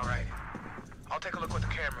 All right. I'll take a look with the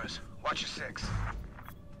cameras. Watch your six.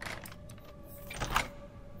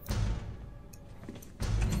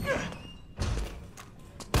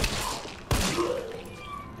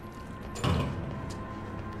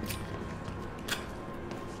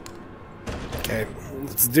 Okay,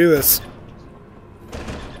 let's do this.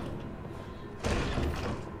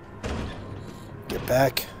 Get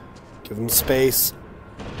back. Give them space.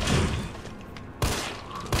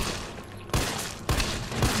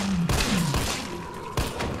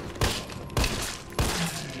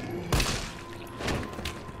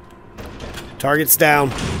 Target's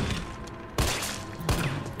down.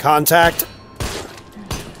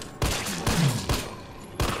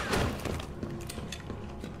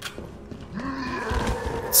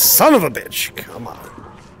 Son of a bitch! Come on.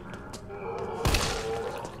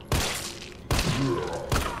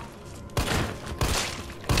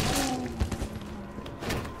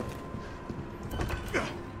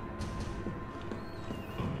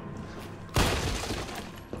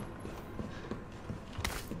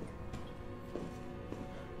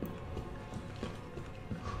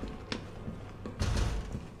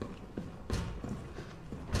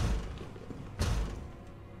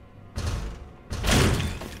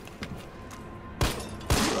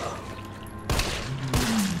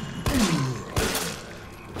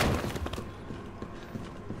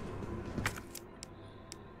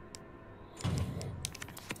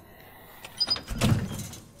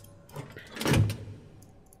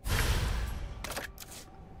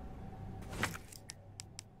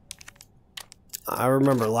 I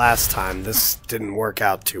remember last time this didn't work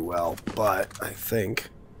out too well, but I think...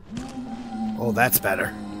 Oh, that's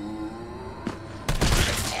better.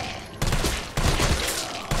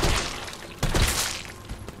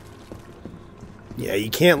 Yeah,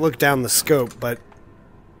 you can't look down the scope, but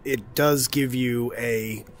it does give you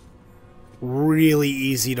a really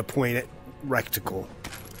easy to point at reticle.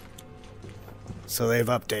 So they've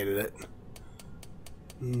updated it.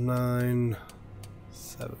 9,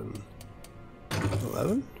 7...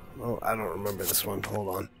 11? Oh, I don't remember this one.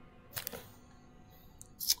 Hold on.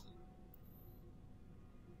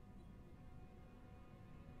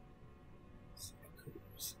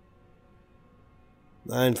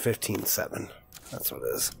 Nine 15 7. That's what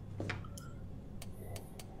it is.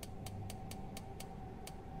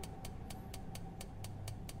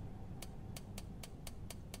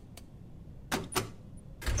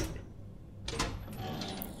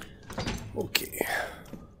 Okay.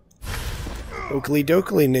 Oakley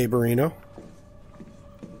dokley, neighborino.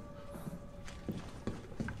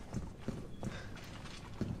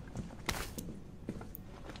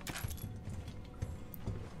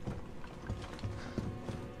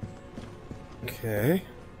 Okay.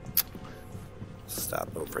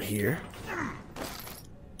 Stop over here.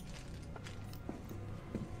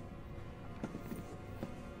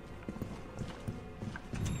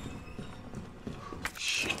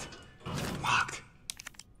 Shit. Locked.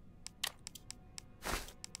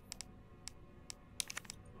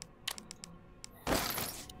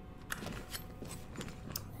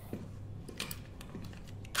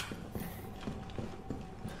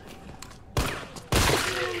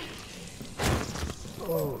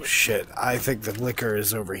 Oh shit, I think the liquor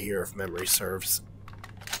is over here if memory serves.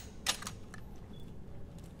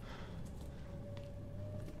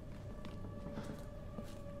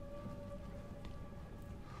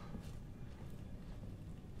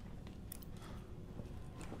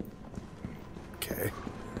 Okay,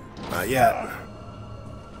 not yet.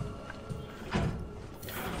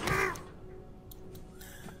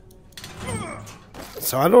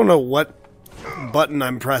 So I don't know what button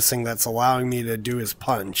I'm pressing that's allowing me to do his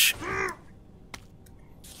punch.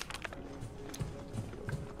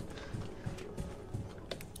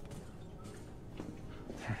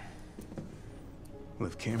 Well,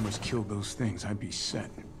 if cameras killed those things, I'd be set.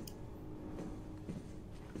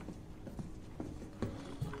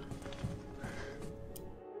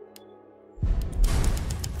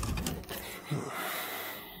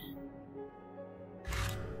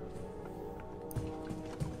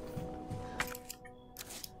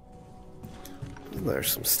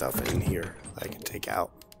 There's some stuff in here I can take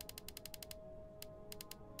out.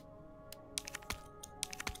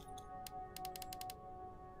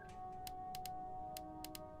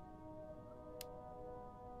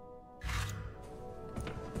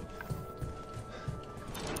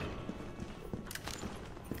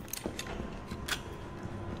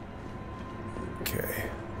 Okay.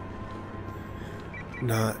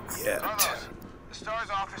 Not yet. Carlos, the STARS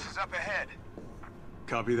office is up ahead.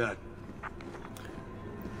 Copy that.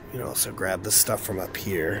 You can also grab the stuff from up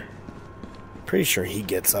here. Pretty sure he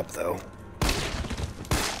gets up though.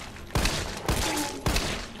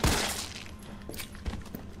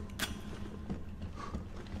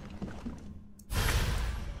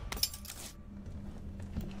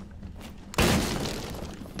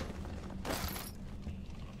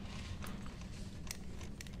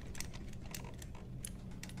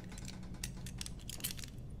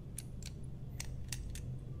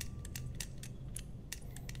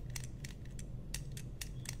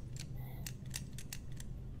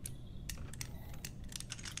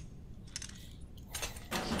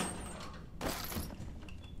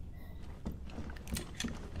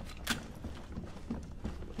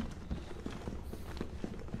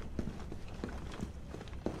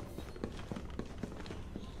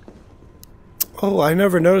 Oh, I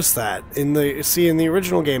never noticed that. In the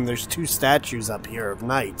original game, there's 2 statues up here of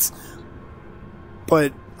knights.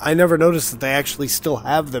 But I never noticed that they actually still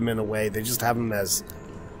have them in a way. They just have them as,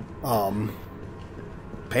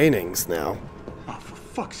 paintings now. Oh, for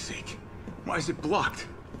fuck's sake. Why is it blocked?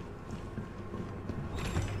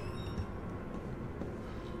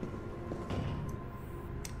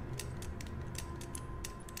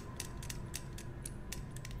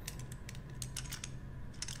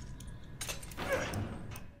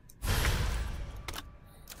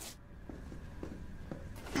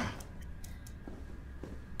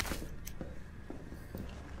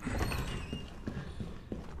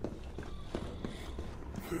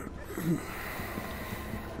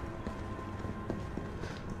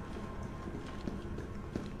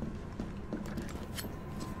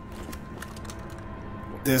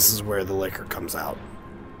 This is where the liquor comes out.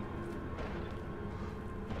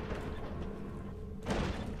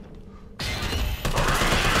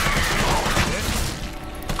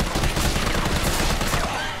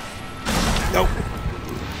 Nope.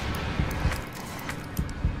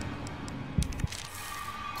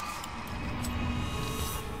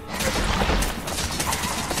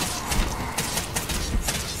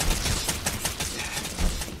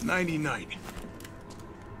 Nighty-night.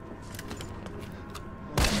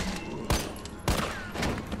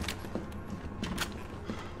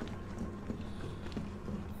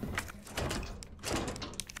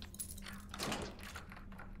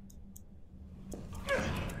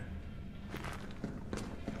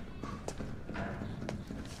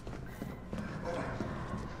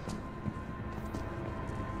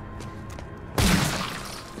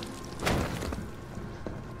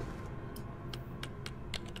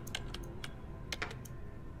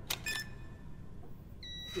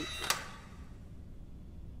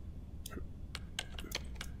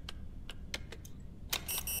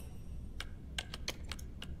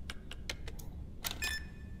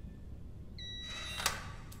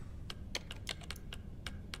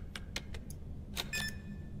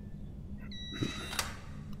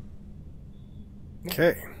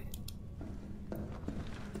 Okay.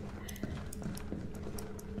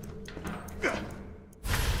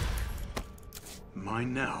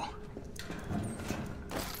 Mine now.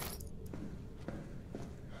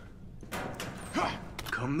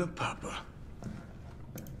 Come the papa.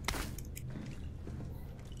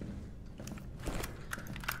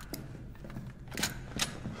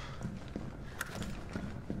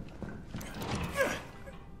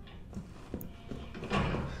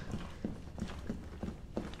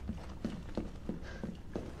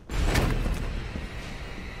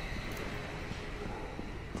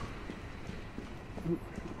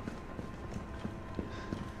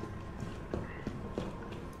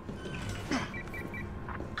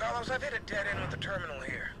 Carlos, I've hit a dead end with the terminal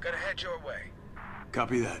here. Gotta head your way.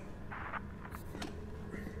 Copy that.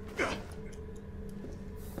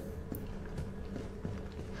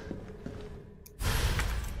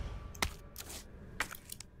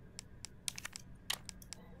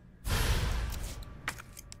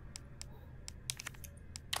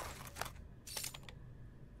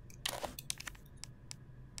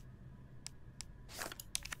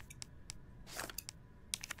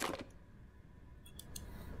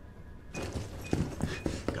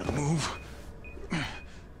 Gotta move.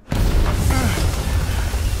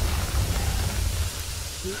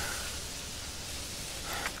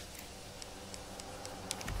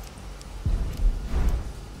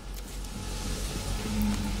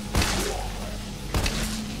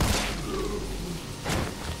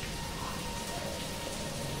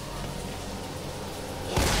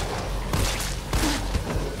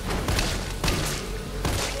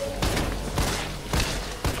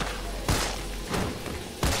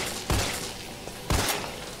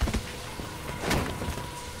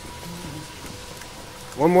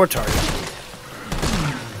 One more target.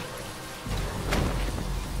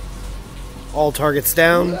 All targets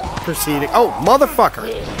down. Proceeding. Oh, motherfucker!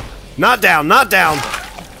 Not down, not down!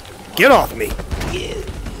 Get off me!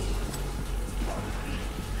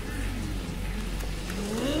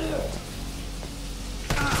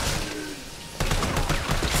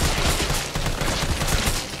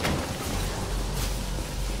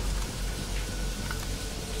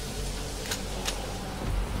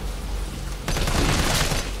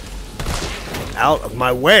 Out of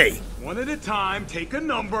my way! One at a time, take a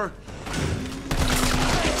number.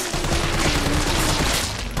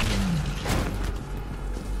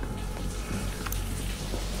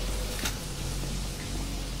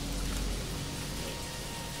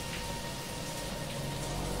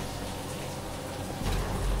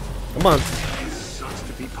 Come on. Sucks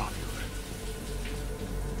to be popular.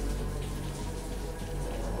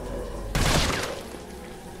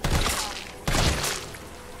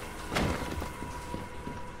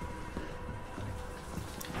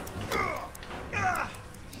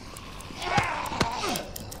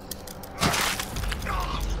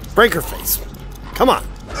 Break her face. Come on.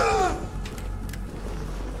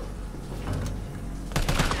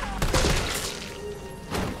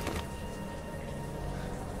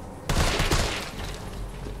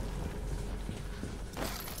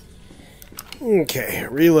 Okay,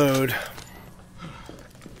 reload.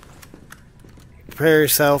 Prepare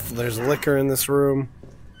yourself. There's liquor in this room.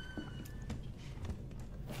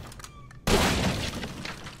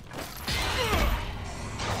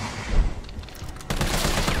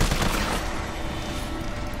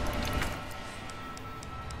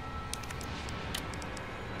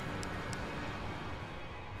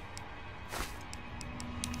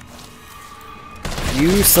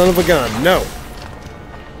 You son of a gun. No.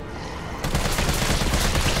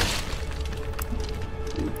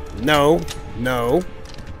 No. No.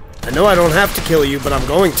 I know I don't have to kill you, but I'm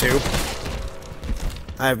going to.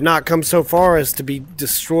 I have not come so far as to be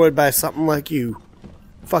destroyed by something like you.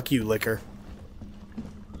 Fuck you, liquor.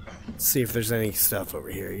 Let's see if there's any stuff over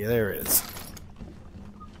here. Yeah, there is.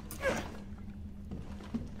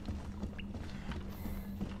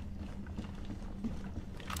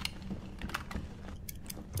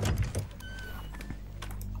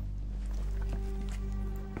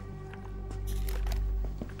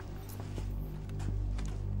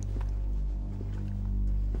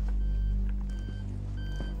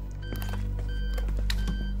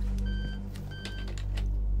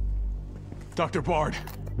 Dr. Bard.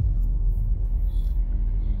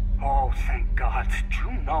 Oh, thank God.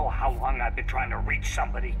 Do you know how long I've been trying to reach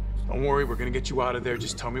somebody? Don't worry, we're gonna get you out of there.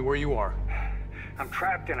 Just tell me where you are. I'm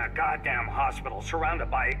trapped in a goddamn hospital,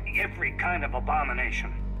 surrounded by every kind of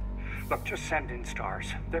abomination. Look, just send in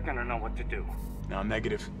stars. They're gonna know what to do. No,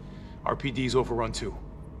 negative. RPD's overrun too.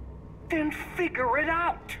 Then figure it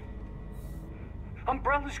out!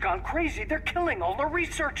 Umbrella's gone crazy. They're killing all the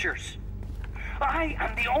researchers. I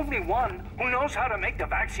am the only one who knows how to make the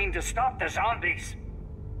vaccine to stop the zombies.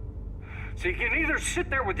 So you can either sit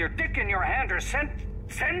there with your dick in your hand or send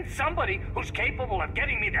somebody who's capable of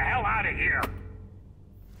getting me the hell out of here.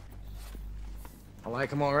 I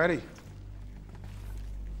like him already.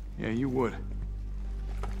 Yeah, you would.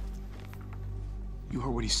 You heard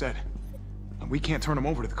what he said. We can't turn him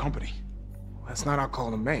over to the company. That's not our call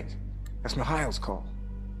to make. That's Mikhail's call.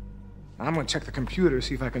 I'm gonna check the computer,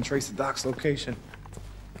 see if I can trace the doc's location.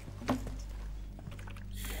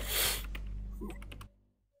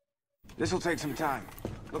 This'll take some time.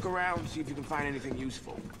 Look around, see if you can find anything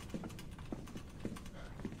useful.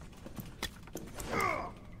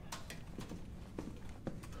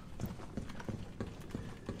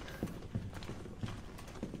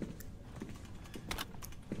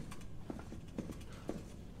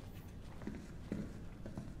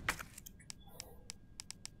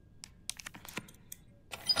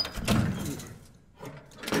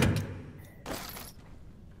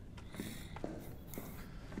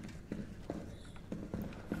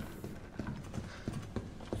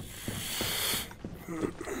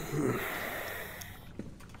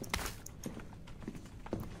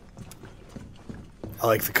 I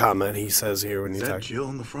like the comment he says here when he talks. Jill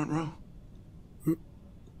in the front row?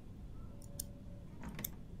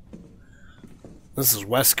 This is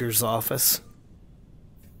Wesker's office.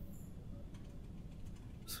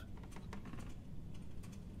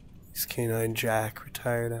 He's Canine Jack,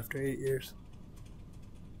 retired after 8 years.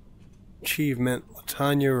 Achievement,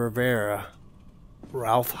 Latanya Rivera,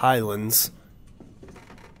 Ralph Highlands.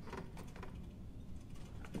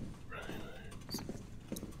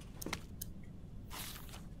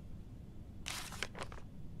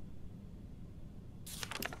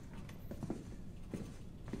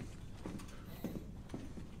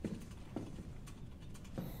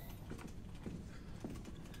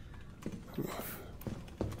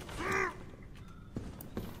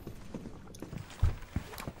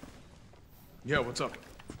 Yeah, what's up?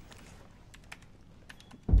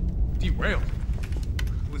 Derailed.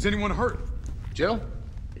 Was anyone hurt? Jill?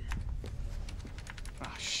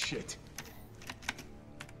 Ah, shit.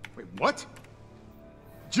 Wait, what?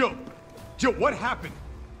 Jill! Jill, what happened?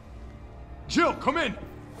 Jill, come in!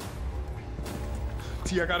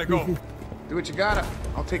 T, I gotta go. Do what you gotta.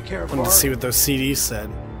 I'll take care of I wanted to Bard. see what those CDs said.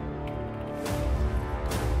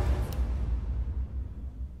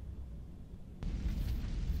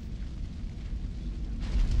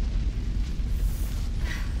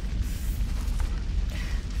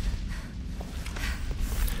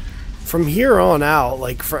 From here on out,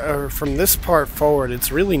 like from this part forward,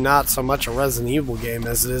 it's really not so much a Resident Evil game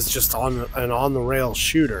as it is just an on-the-rails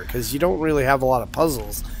shooter, because you don't really have a lot of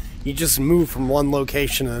puzzles. You just move from one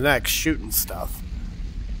location to the next, shooting stuff.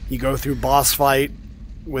 You go through boss fight,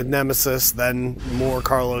 with Nemesis, then more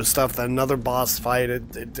Carlos stuff, then another boss fight.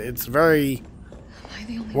 It's very...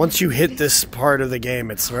 Once you hit this part of the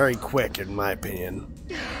game, it's very quick, in my opinion.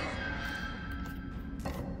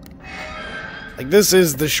 Like, this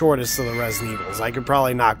is the shortest of the Resident Evils. I could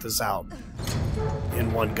probably knock this out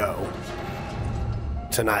in one go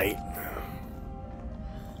tonight.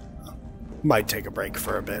 Might take a break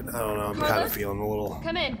for a bit. I don't know. I'm kind of feeling a little...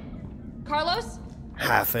 Come in. Carlos?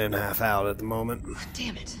 Half in, half out at the moment.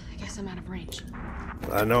 Damn it. I guess I'm out of range.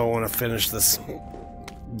 I know I want to finish this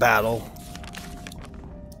battle.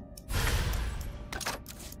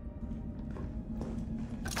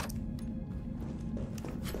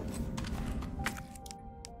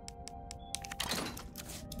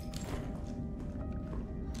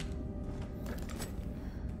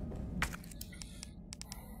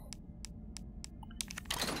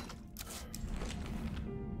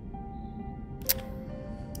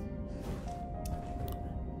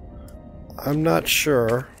 I'm not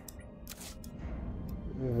sure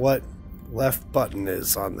what left button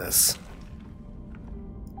is on this.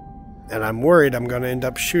 And I'm worried I'm going to end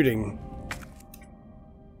up shooting.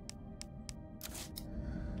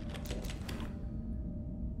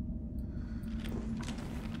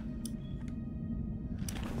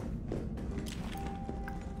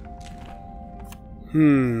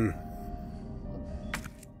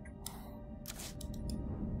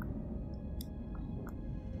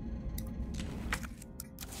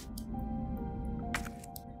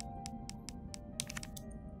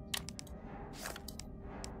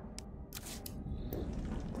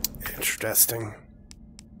 Interesting.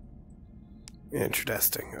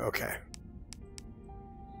 Interesting. Okay.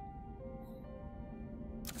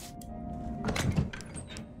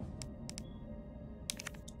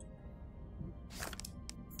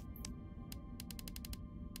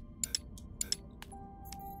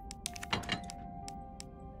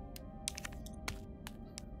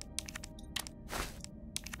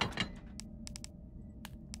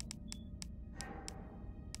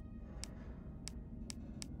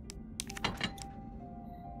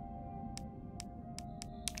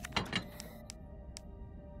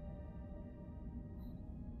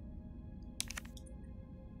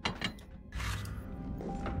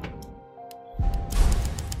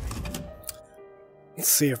 Let's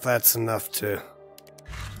see if that's enough to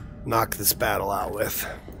knock this battle out with.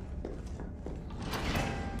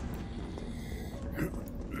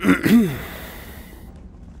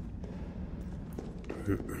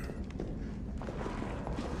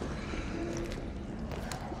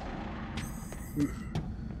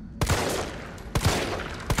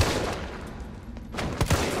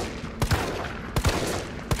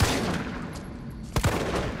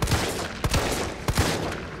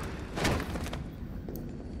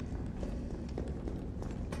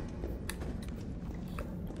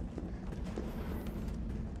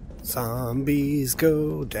 Zombies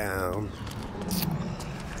go down.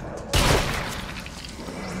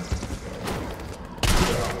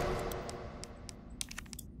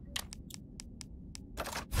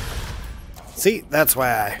 See, that's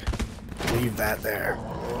why I leave that there.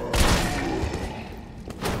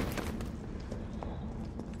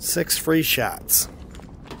 6 free shots.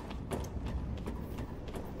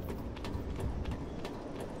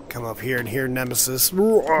 Come up here and hear Nemesis.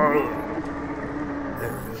 There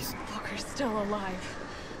it is. Walker's still alive.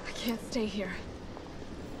 I can't stay here.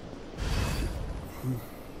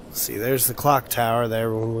 See, there's the clock tower. There,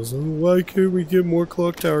 everyone was, oh, why can't we get more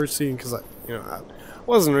clock tower scene? Because I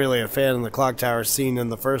wasn't really a fan of the clock tower scene in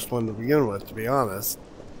the first one to begin with, to be honest.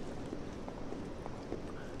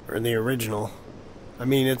 Or in the original. I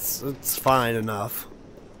mean, it's fine enough.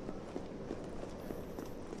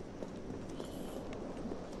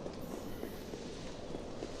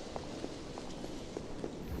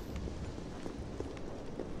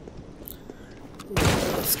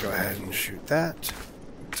 Let's go ahead and shoot that.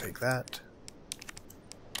 Take that.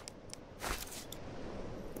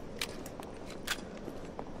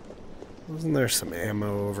 Wasn't there some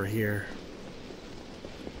ammo over here?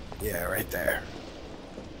 Yeah, right there.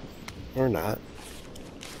 Or not.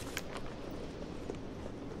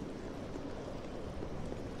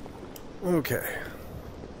 Okay.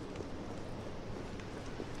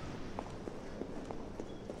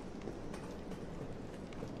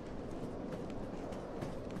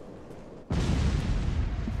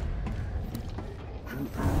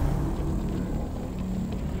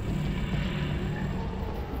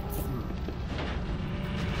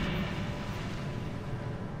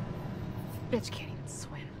 Bitch can't even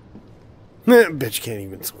swim. Bitch can't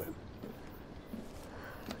even swim.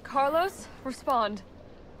 Carlos, respond.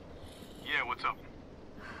 Yeah, what's up?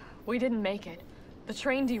 We didn't make it. The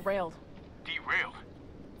train derailed. Derailed?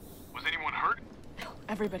 Was anyone hurt? No,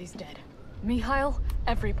 everybody's dead. Mikhail,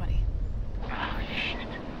 everybody. Ah, shit.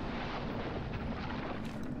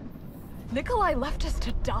 Nikolai left us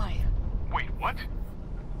to die. Wait, what?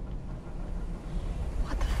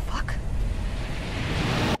 What the fuck?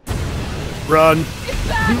 Run. It's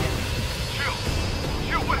back! Jill!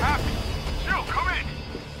 Jill, what happened? Jill, come in!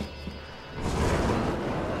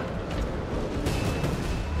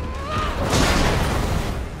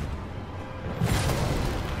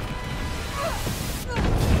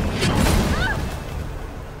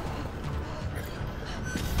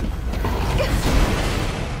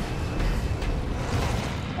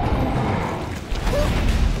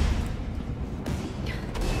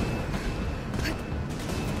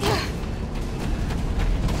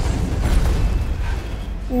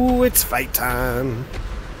 Ooh, it's fight time.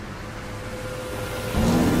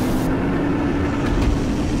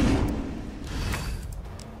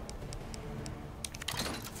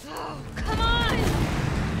 Oh, come on!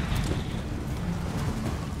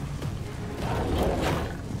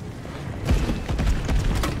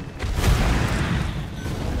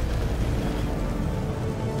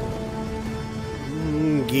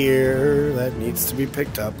 Gear that needs to be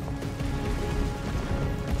picked up.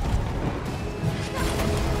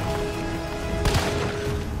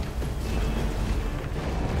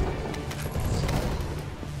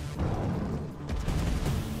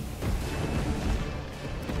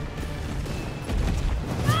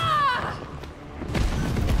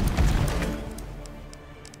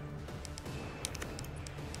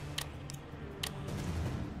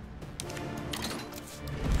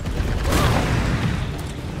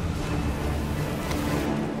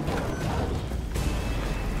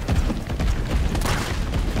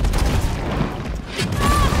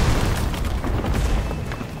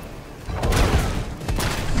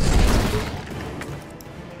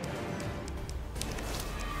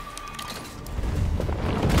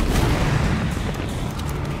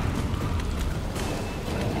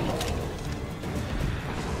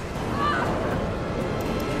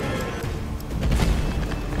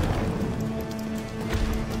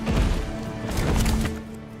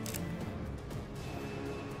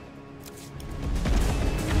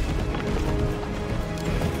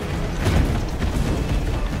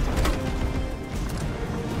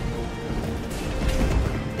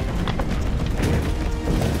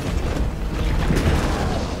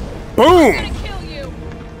 Boom!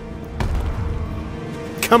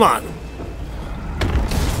 Come on.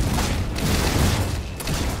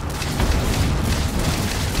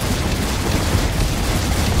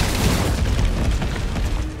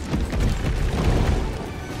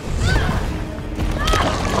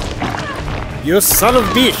 You son of a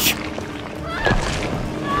bitch!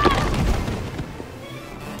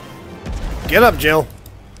 Get up, Jill.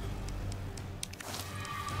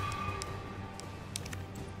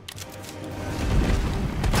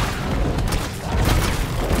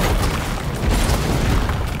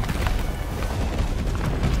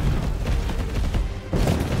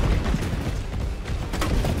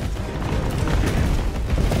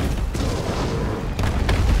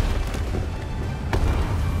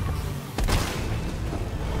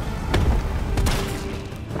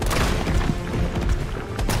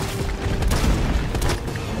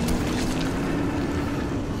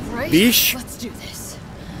 Bish? Let's do this.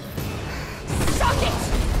 Suck it!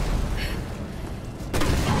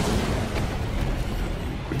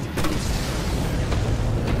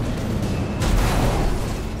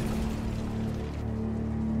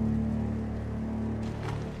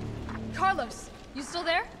 Carlos, you still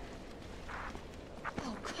there?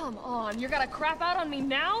 Oh, come on. You're gonna crap out on me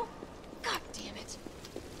now? God damn it.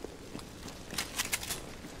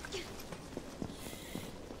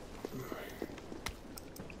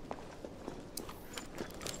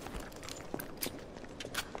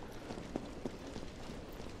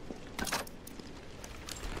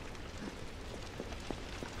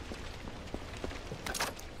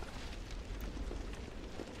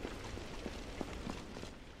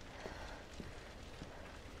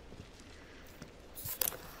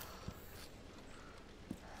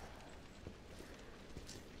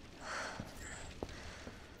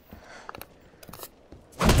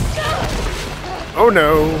 Oh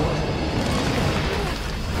no.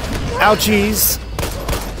 Ouchies.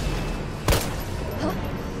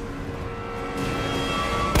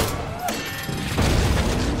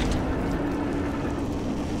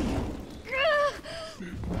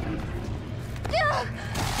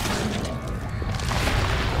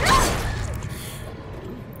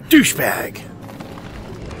 Douchebag.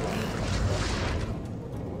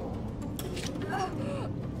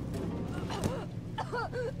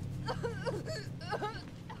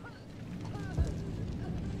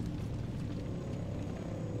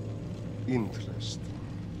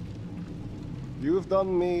 You've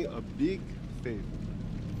done me a big favor,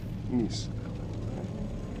 Miss.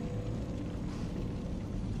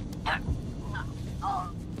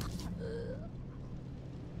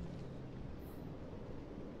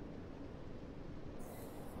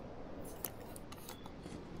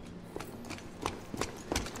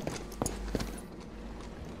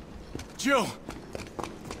 Jill!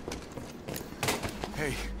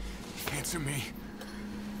 Hey, answer me.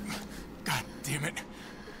 God damn it.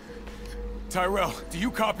 Tyrell, do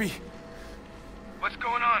you copy? What's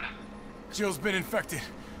going on? Jill's been infected.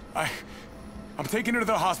 I'm taking her to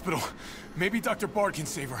the hospital. Maybe Dr. Bard can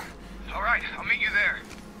save her. All right, I'll meet you there.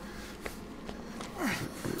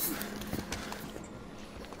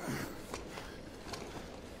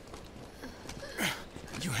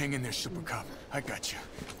 You hang in there, Super Cop. I got you.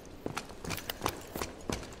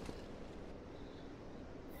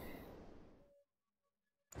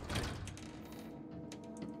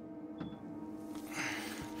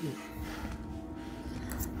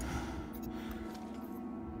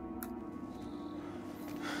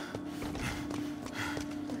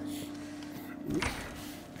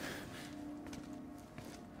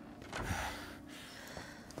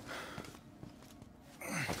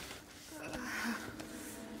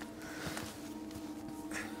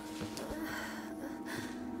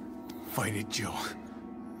 Fight it, Jill.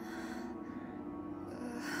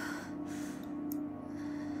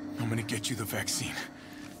 I'm gonna get you the vaccine.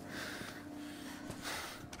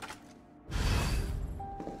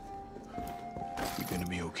 You're gonna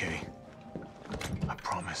be okay. I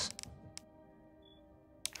promise.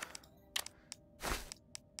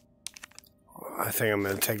 I think I'm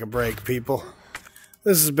gonna take a break, people.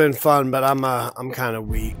 This has been fun, but I'm kind of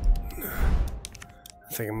weak.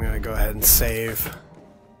 I think I'm gonna go ahead and save.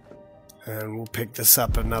 And we'll pick this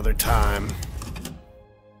up another time.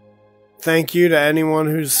 Thank you to anyone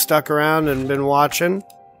who's stuck around and been watching.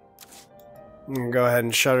 I'm gonna go ahead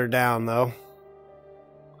and shut her down, though.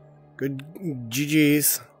 Good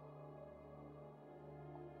GG's.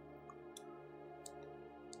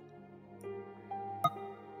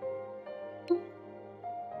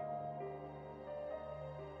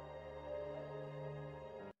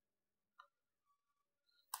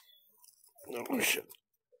 Oh, shit.